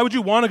people. Why would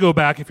you want to go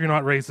back if you're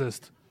not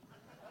racist?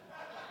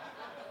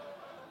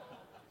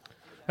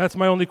 That's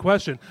my only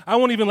question. I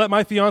won't even let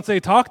my fiance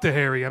talk to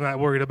Harry. I'm not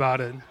worried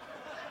about it.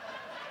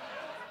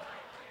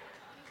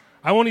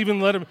 I won't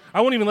even let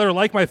her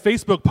like my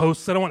Facebook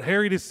posts. I don't want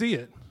Harry to see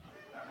it.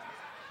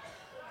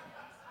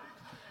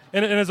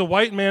 And as a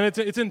white man,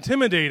 it's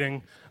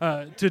intimidating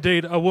to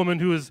date a woman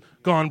who has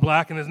gone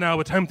black and is now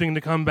attempting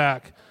to come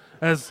back,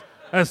 as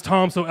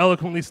Tom so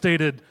eloquently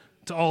stated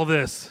to all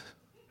this.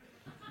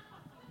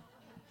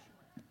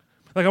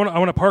 Like I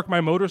want to park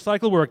my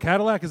motorcycle where a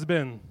Cadillac has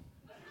been.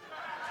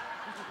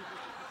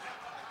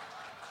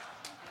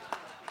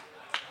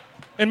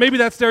 And maybe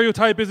that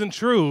stereotype isn't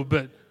true,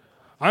 but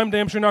I'm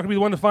damn sure not going to be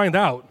the one to find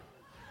out.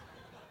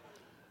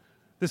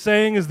 The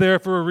saying is there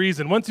for a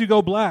reason. Once you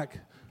go black,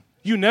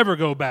 you never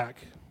go back.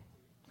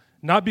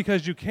 Not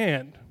because you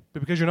can't,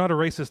 but because you're not a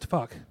racist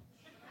fuck.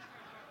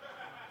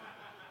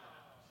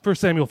 1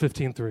 Samuel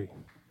 15:3.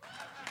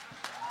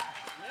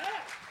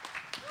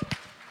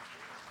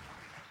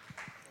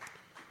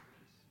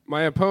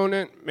 my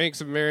opponent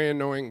makes a very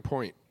annoying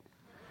point.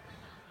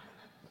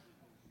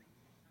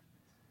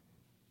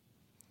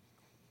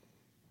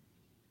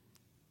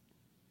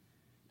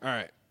 All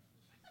right.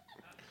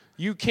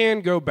 You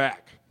can go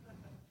back.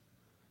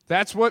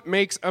 That's what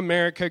makes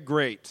America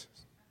great.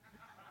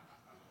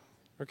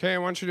 Okay, I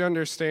want you to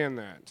understand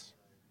that.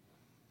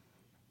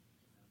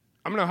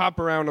 I'm going to hop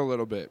around a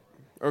little bit,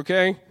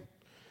 okay?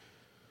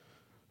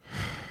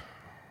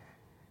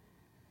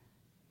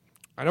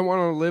 I don't want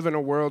to live in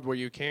a world where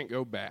you can't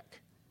go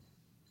back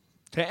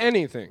to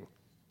anything.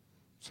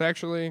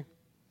 Sexually,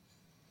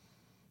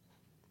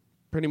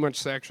 Pretty much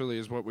sexually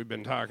is what we've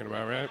been talking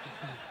about, right?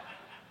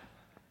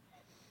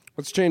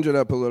 Let's change it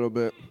up a little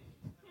bit.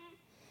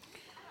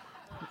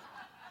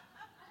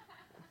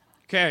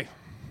 Okay.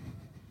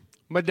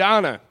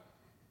 Madonna.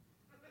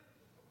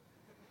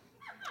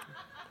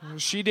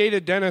 She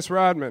dated Dennis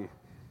Rodman.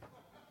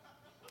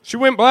 She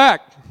went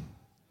black.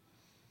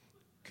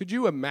 Could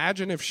you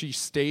imagine if she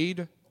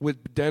stayed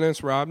with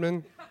Dennis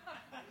Rodman?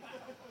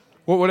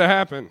 What would have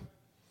happened?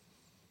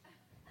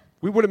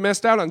 We would have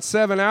missed out on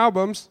 7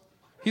 albums.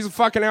 He's a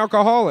fucking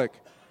alcoholic.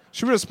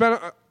 He would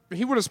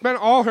have spent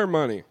all her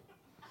money.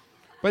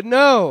 But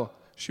no,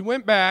 she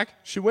went back,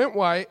 she went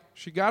white,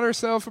 she got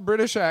herself a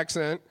British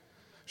accent,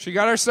 she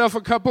got herself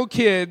a couple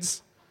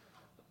kids,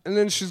 and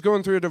then she's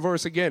going through a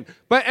divorce again.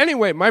 But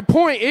anyway, my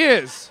point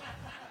is,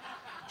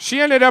 she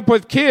ended up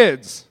with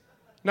kids,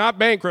 not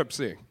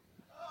bankruptcy.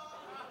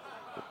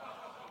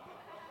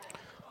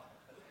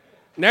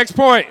 Next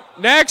point.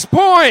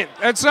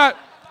 That's not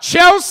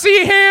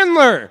Chelsea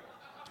Handler.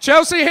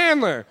 Chelsea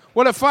Handler.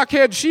 What a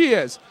fuckhead she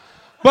is.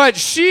 But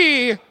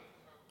she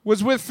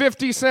was with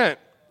 50 Cent,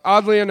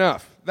 oddly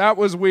enough. That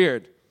was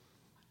weird.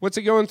 What's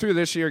he going through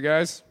this year,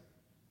 guys?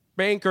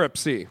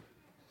 Bankruptcy.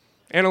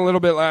 And a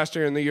little bit last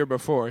year and the year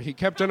before. He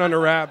kept it under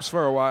wraps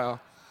for a while.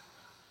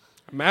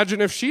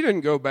 Imagine if she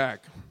didn't go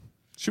back.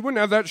 She wouldn't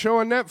have that show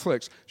on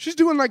Netflix. She's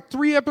doing like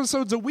 3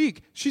 episodes a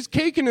week. She's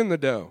caking in the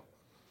dough.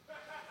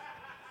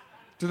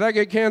 Did that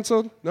get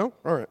canceled? No?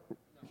 All right.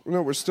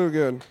 No, we're still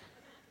good.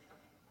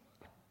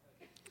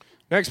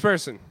 Next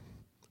person.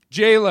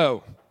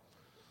 J-Lo,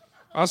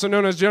 also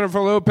known as Jennifer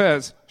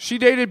Lopez. She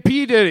dated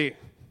P. Diddy.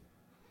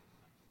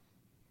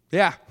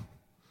 Yeah.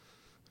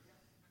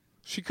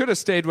 She could have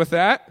stayed with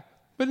that,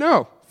 but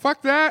no.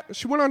 Fuck that.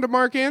 She went on to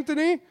Mark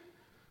Anthony,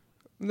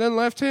 and then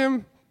left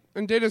him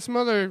and dated some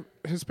other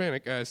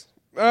Hispanic guys.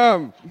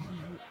 But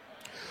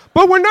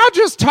we're not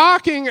just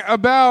talking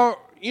about,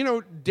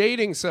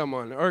 dating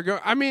someone.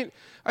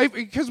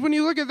 Because when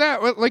you look at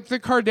that, like the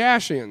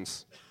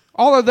Kardashians,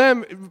 all of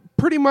them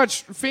pretty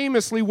much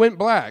famously went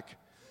black.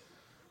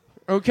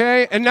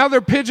 Okay? And now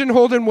they're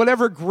pigeonholed in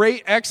whatever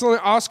great,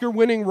 excellent,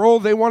 Oscar-winning role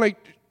they want to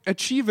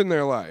achieve in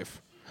their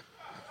life.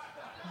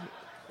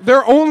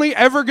 They're only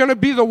ever going to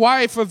be the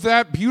wife of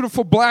that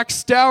beautiful black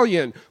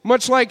stallion,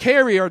 much like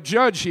Harry, our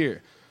judge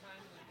here.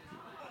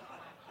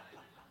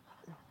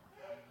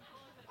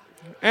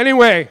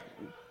 Anyway,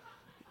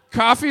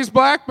 coffee's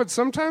black, but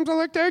sometimes I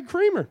like to add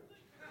creamer.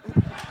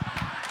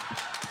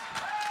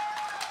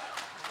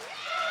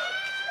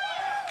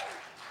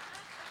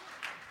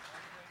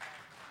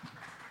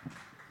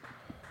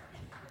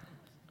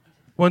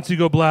 Once you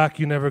go black,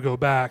 you never go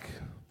back.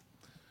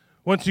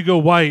 Once you go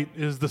white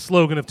is the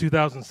slogan of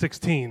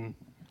 2016.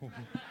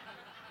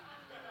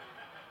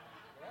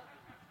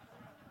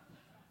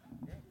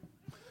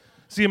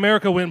 See,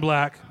 America went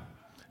black.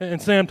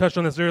 And Sam touched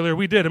on this earlier.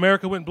 We did.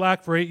 America went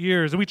black for 8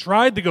 years, and we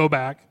tried to go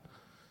back.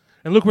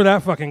 And look where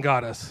that fucking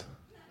got us.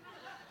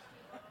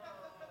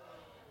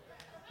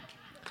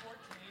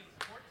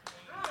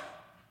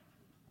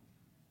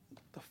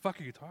 What the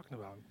fuck are you talking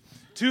about?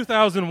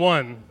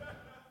 2001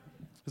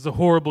 is a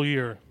horrible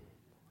year.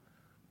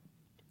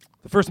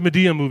 The first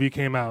Medea movie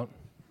came out.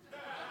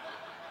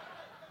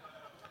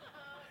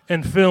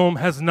 And film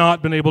has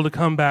not been able to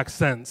come back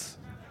since.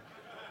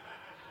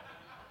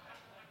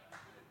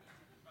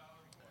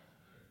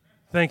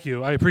 Thank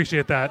you. I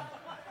appreciate that,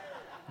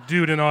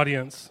 dude in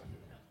audience.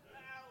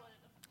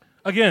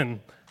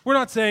 Again, we're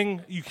not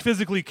saying you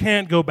physically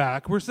can't go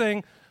back. We're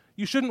saying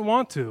you shouldn't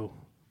want to.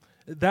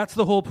 That's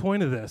the whole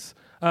point of this.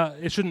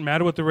 It shouldn't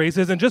matter what the race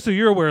is. And just so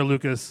you're aware,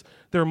 Lucas,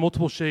 there are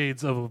multiple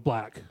shades of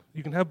black.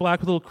 You can have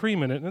black with a little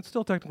cream in it, and it's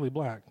still technically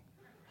black.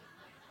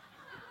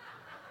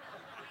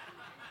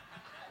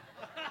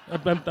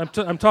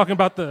 I'm talking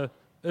about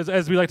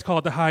as we like to call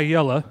it, the high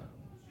yellow.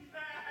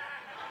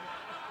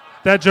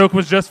 That joke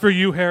was just for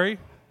you, Harry.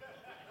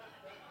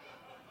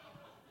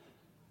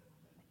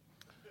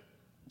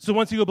 So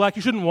once you go black,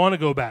 you shouldn't want to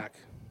go back.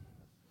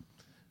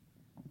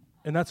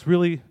 And that's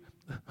really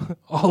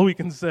all we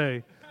can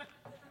say.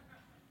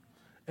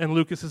 And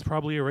Lucas is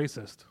probably a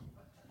racist.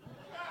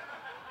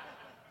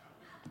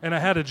 And I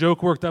had a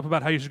joke worked up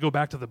about how you should go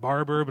back to the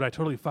barber, but I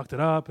totally fucked it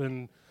up,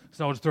 and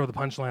so I'll just throw the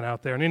punchline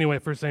out there. And anyway,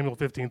 1 Samuel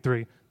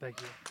 15:3. Thank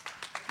you.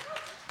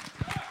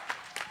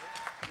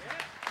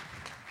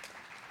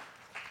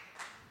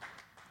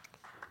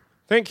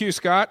 Thank you,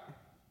 Scott.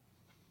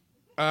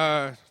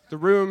 The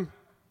room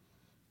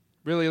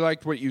really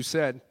liked what you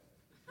said.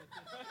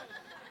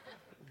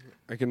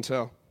 I can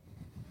tell.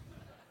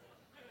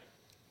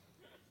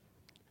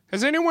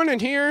 Has anyone in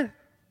here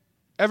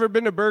ever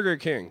been to Burger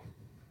King?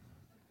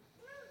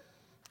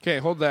 Okay,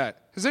 hold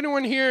that. Has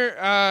anyone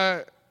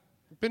here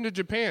been to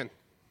Japan?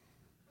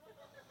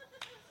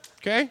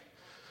 Okay.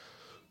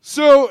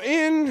 So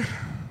in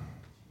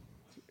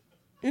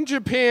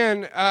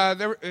Japan,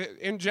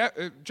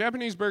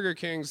 Japanese Burger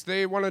Kings,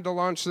 they wanted to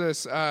launch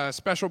this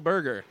special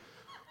burger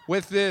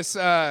with this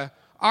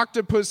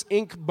octopus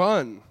ink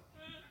bun.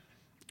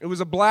 It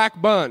was a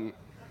black bun.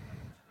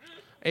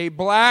 A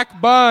black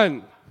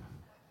bun.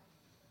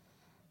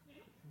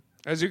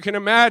 As you can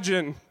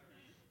imagine,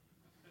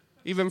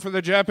 even for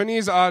the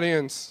Japanese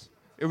audience,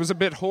 it was a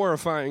bit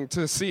horrifying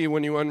to see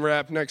when you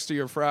unwrap next to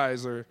your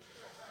fries or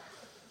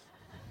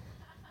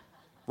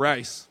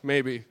rice,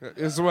 maybe,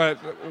 is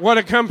what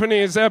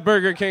accompanies that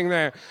Burger King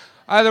there.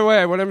 Either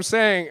way, what I'm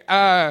saying,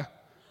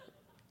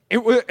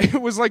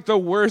 it was like the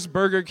worst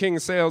Burger King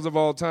sales of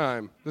all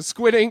time. The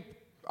Squid Ink,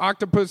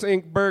 Octopus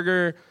Ink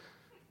burger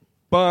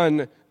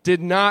bun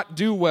did not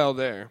do well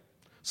there.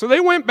 So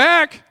they went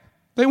back.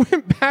 They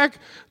went back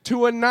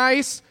to a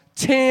nice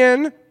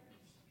tan,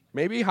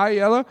 maybe high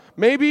yellow,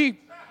 maybe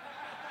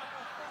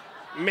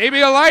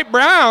a light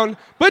brown,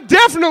 but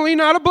definitely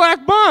not a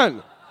black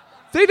bun.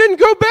 They didn't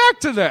go back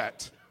to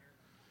that.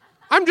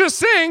 I'm just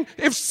saying,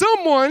 if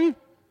someone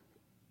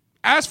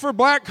asked for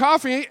black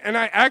coffee and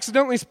I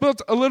accidentally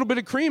spilt a little bit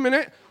of cream in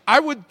it, I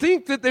would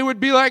think that they would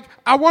be like,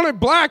 I want it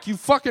black, you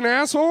fucking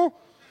asshole.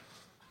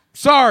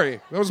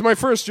 Sorry, that was my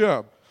first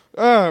job.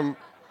 By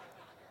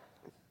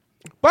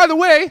the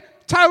way,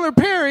 Tyler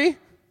Perry,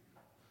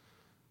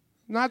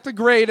 not the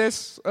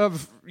greatest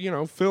of,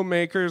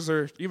 filmmakers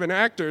or even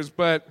actors,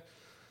 but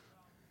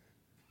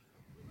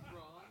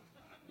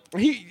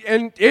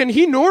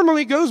he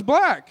normally goes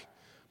black.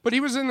 But he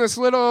was in this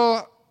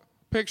little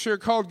picture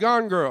called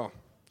Gone Girl,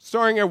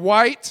 starring a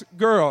white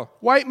girl,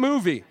 white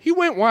movie. He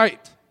went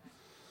white.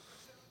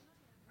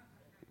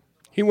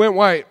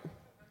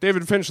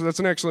 David Fincher, that's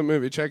an excellent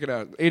movie. Check it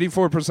out.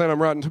 84% on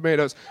Rotten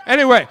Tomatoes.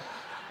 Anyway,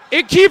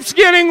 it keeps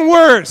getting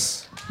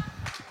worse.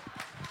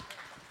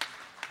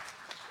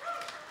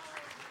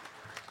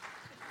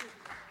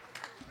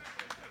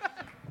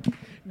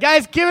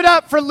 Guys, give it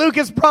up for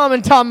Lucas Brom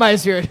and Tom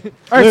Meister.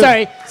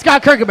 Sorry,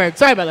 Scott Kirkenberg.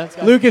 Sorry about that,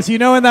 Scott. Lucas, in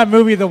that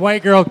movie, the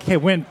white girl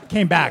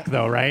came back,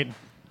 though, right?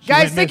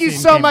 Guys, thank you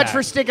so much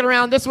for sticking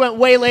around. This went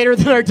way later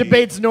than our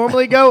debates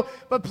normally go,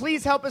 but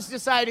please help us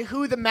decide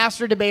who the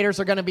master debaters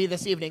are going to be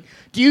this evening.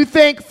 Do you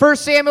think 1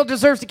 Samuel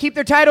deserves to keep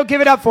their title?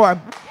 Give it up for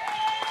him.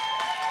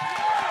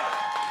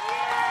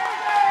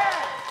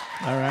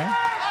 All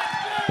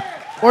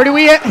right. Or do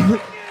we...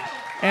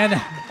 And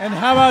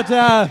how about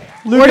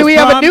Lucas Or do we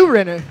have a Brom? new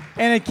winner?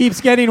 And it keeps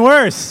getting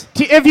worse.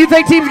 If you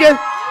think teams get...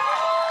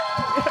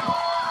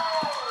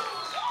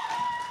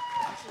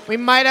 We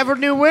might have a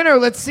new winner.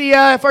 Let's see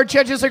if our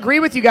judges agree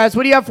with you guys.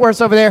 What do you have for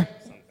us over there?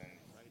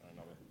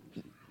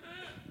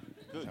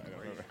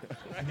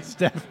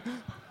 Steph.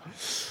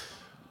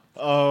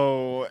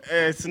 Oh,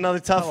 it's another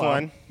tough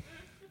one.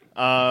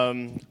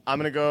 I'm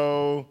going to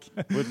go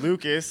with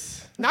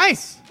Lucas.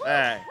 Nice.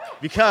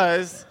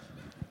 Because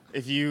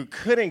if you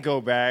couldn't go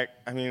back,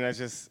 I mean,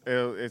 it's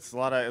a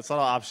lot of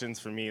options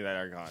for me that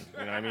are gone.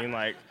 You know what I mean?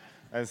 Like,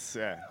 I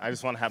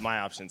just want to have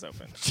my options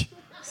open.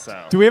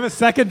 So. Do we have a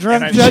second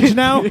drunk judge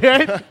now?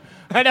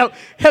 I know.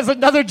 Has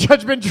another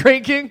judge been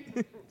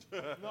drinking?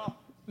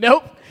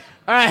 Nope.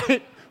 All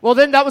right. Well,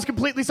 then that was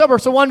completely sober.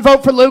 So 1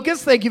 vote for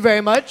Lucas. Thank you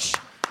very much.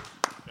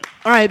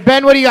 All right,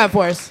 Ben, what do you got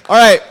for us? All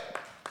right.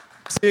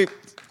 See,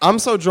 I'm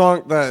so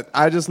drunk that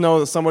I just know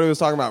that somebody was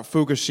talking about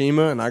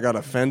Fukushima and I got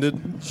offended.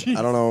 Jeez.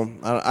 I don't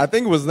know. I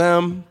think it was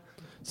them,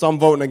 so I'm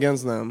voting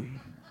against them.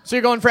 So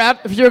you're going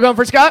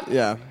for Scott?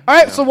 Yeah. All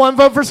right, so 1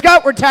 vote for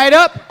Scott. We're tied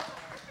up.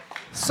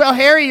 So,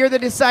 Harry, you're the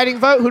deciding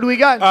vote. Who do we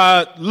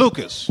got?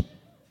 Lucas.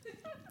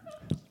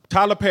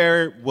 Tyler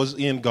Perry was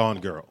in Gone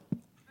Girl.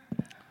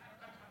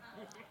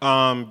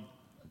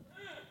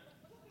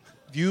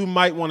 You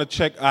might want to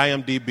check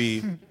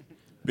IMDb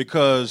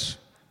because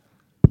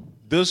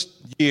this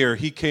year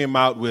he came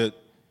out with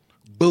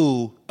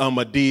Boo, a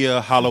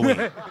Madea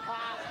Halloween.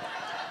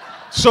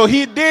 So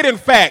he did, in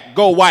fact,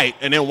 go white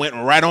and then went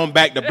right on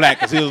back to black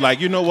because he was like,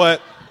 you know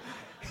what?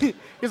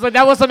 He's like,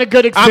 that wasn't a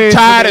good I'm experience.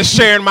 tired of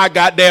sharing my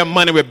goddamn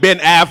money with Ben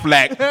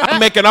Affleck.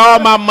 I'm making all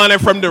my money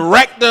from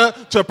director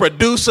to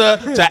producer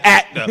to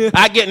actor.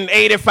 I'm getting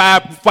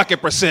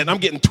 85%. I'm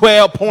getting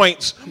 12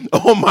 points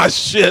on my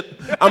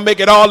shit. I'm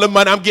making all the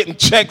money. I'm getting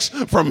checks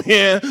from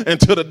here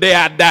until the day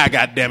I die,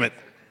 goddammit.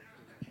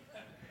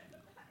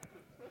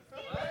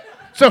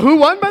 So who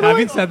won, by the way?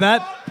 Having said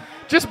that,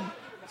 just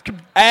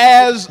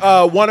as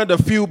one of the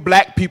few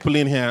black people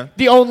in here.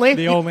 The only,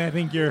 I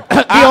think you're...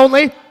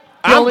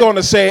 I'm going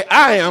to say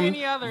I am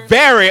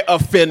very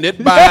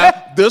offended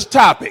by this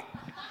topic.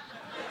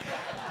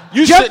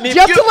 Just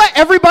to let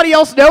everybody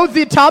else know,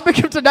 the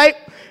topic of tonight,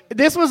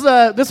 this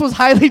was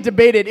highly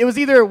debated. It was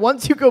either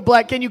once you go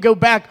black, can you go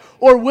back,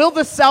 or will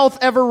the South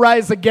ever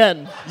rise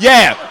again?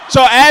 Yeah.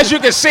 So as you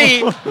can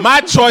see,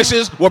 my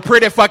choices were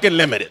pretty fucking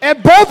limited.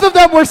 And both of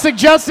them were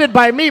suggested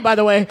by me, by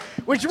the way,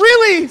 which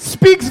really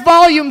speaks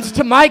volumes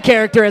to my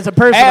character as a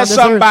person. As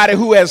somebody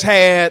who has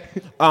had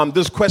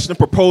this question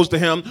proposed to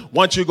him,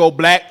 once you go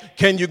black,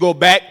 can you go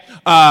back?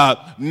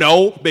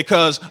 No,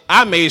 because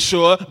I made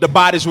sure the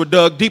bodies were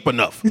dug deep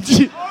enough.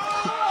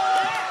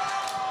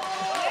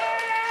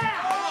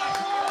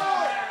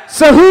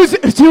 So who's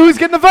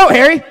getting the vote,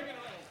 Harry?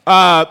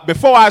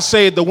 Before I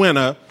say the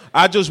winner,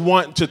 I just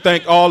want to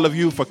thank all of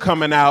you for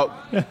coming out,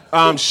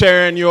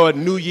 sharing your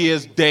New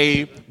Year's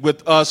Day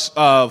with us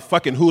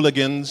fucking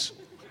hooligans,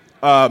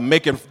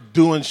 making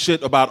doing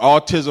shit about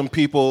autism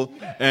people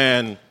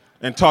and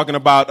talking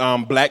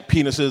about black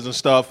penises and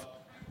stuff.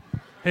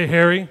 Hey,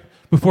 Harry,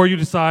 before you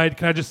decide,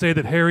 can I just say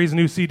that Harry's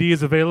new CD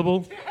is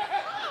available?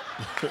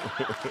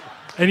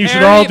 And you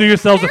should all do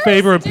yourselves a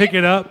favor and pick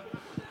it up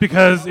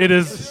because it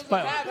is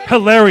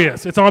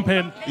hilarious. It's on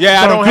Pan.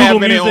 Yeah, I don't Google have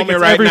many Music, on me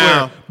it's right everywhere.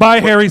 now. Buy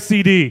Harry's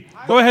CD.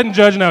 Go ahead and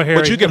judge now, Harry.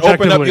 But you can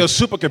open up objectively. your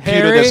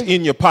supercomputer that's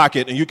in your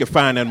pocket and you can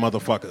find that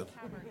motherfucker.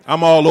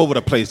 I'm all over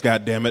the place,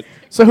 goddammit.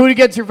 So who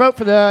gets your vote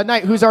for the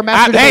night? Who's our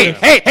master debater?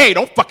 Hey,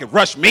 don't fucking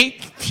rush me.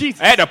 I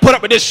had to put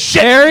up with this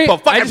shit Harry, for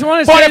fucking I just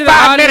want to say to the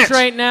 45 audience minutes.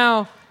 right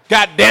now.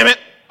 God damn it.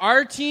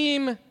 Our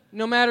team,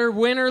 no matter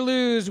win or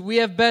lose, we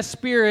have best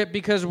spirit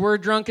because we're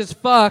drunk as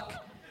fuck.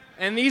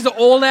 And these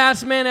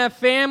old-ass men have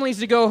families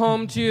to go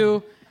home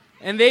to.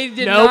 And they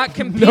did not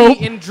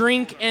compete in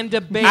drink and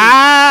debate.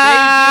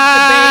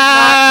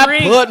 I they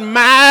did debate, not drink. put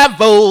my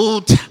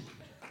vote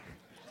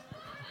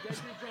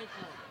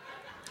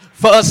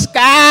for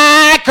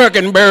Sky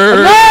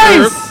Kirkenberg.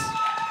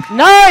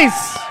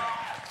 Nice.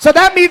 So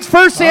that means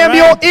First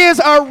Samuel is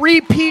our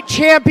repeat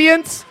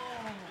champions.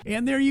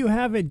 And there you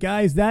have it,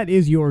 guys. That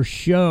is your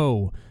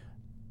show.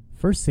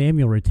 First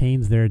Samuel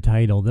retains their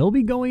title. They'll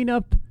be going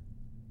up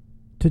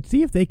to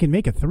see if they can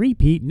make a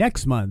three-peat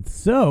next month.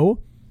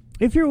 So,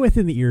 if you're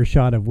within the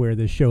earshot of where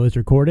this show is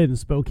recorded in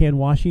Spokane,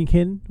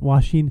 Washington,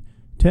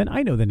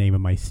 I know the name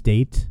of my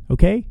state,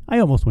 okay? I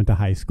almost went to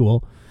high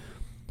school.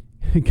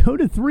 Go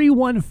to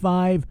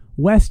 315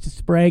 West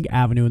Sprague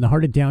Avenue in the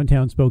heart of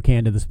downtown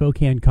Spokane to the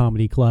Spokane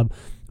Comedy Club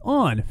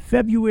on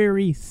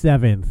February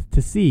 7th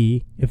to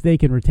see if they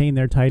can retain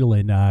their title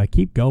and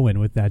keep going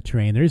with that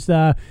train. There's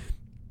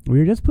we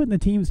were just putting the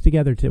teams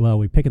together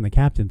we picking the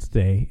captains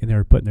today, and they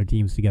were putting their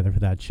teams together for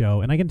that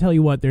show. And I can tell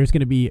you what, there's going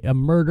to be a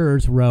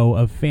murderer's row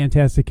of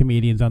fantastic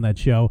comedians on that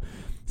show.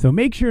 So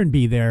make sure and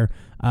be there.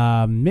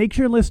 Make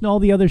sure and listen to all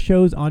the other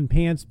shows on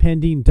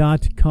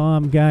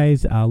pantspending.com,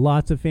 guys.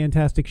 Lots of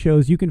fantastic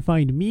shows. You can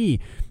find me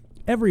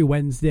every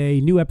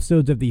Wednesday, new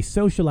episodes of the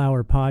Social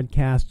Hour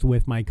podcast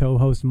with my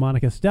co-host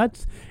Monica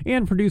Stutz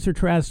and producer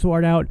Traz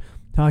Swartout,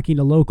 talking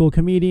to local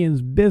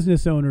comedians,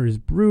 business owners,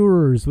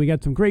 brewers. We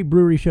got some great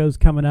brewery shows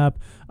coming up.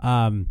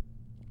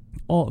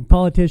 All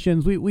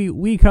politicians.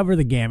 We cover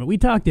the gamut. We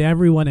talk to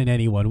everyone and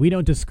anyone. We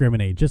don't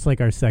discriminate. Just like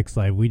our sex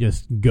life, we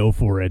just go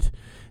for it.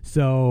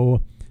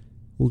 So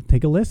we'll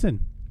take a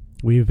listen.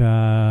 We've,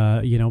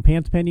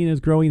 Pants Pending is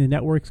growing. The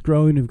network's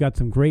growing. We've got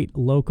some great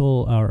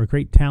local or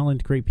great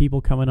talent, great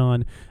people coming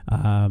on,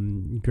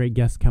 great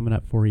guests coming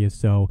up for you.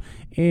 So,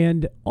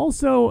 and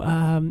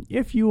also,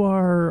 if you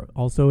are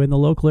also in the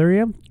local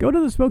area, go to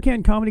the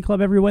Spokane Comedy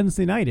Club every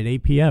Wednesday night at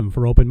 8 p.m.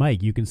 for open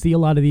mic. You can see a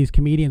lot of these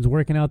comedians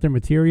working out their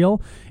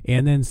material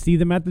and then see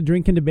them at the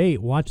Drink and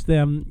Debate. Watch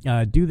them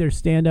do their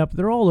stand-up.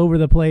 They're all over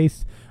the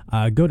place.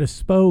 Go to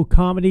SPO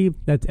Comedy.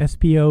 That's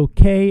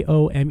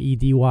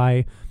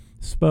SPOKOMEDY.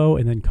 SPO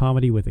and then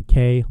comedy with a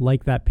K.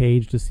 Like that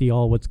page to see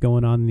all what's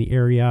going on in the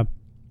area,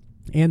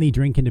 and the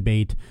Drink and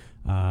Debate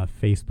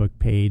Facebook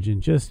page,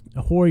 and just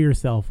whore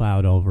yourself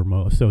out over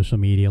social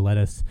media. Let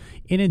us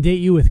inundate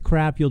you with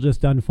crap you'll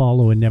just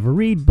unfollow and never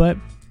read, but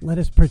let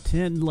us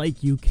pretend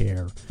like you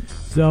care.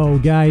 So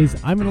guys,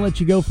 I'm going to let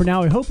you go for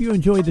now. I hope you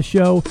enjoyed the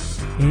show,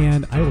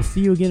 and I will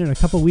see you again in a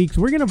couple weeks.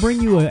 We're going to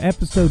bring you an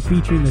episode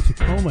featuring the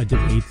Tacoma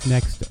debates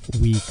next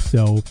week,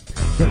 so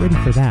get ready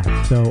for that.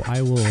 So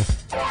I will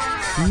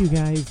see you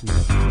guys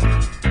next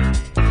time.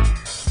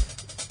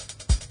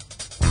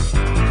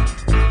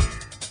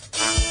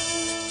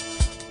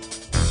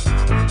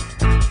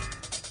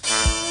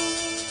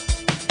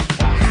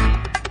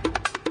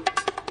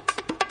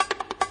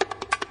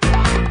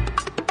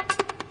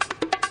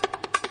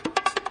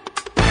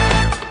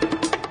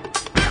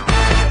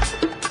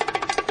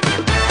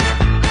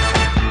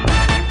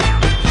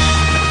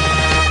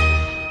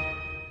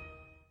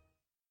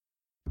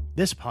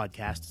 This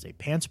podcast is a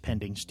Pants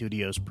Pending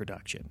Studios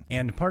production.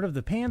 And part of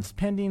the Pants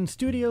Pending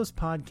Studios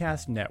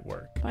podcast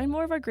network. Find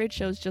more of our great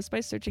shows just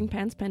by searching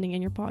Pants Pending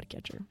in your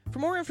podcatcher. For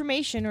more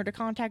information or to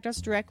contact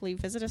us directly,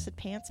 visit us at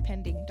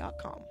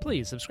pantspending.com.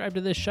 Please subscribe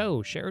to this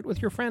show, share it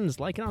with your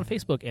friends, like it on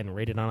Facebook, and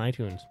rate it on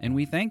iTunes. And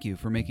we thank you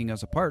for making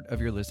us a part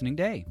of your listening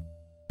day.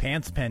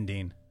 Pants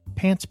Pending.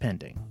 Pants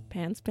Pending.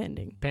 Pants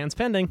Pending. Pants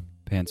Pending.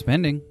 Pants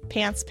Pending.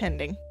 Pants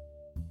Pending.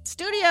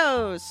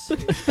 Studios!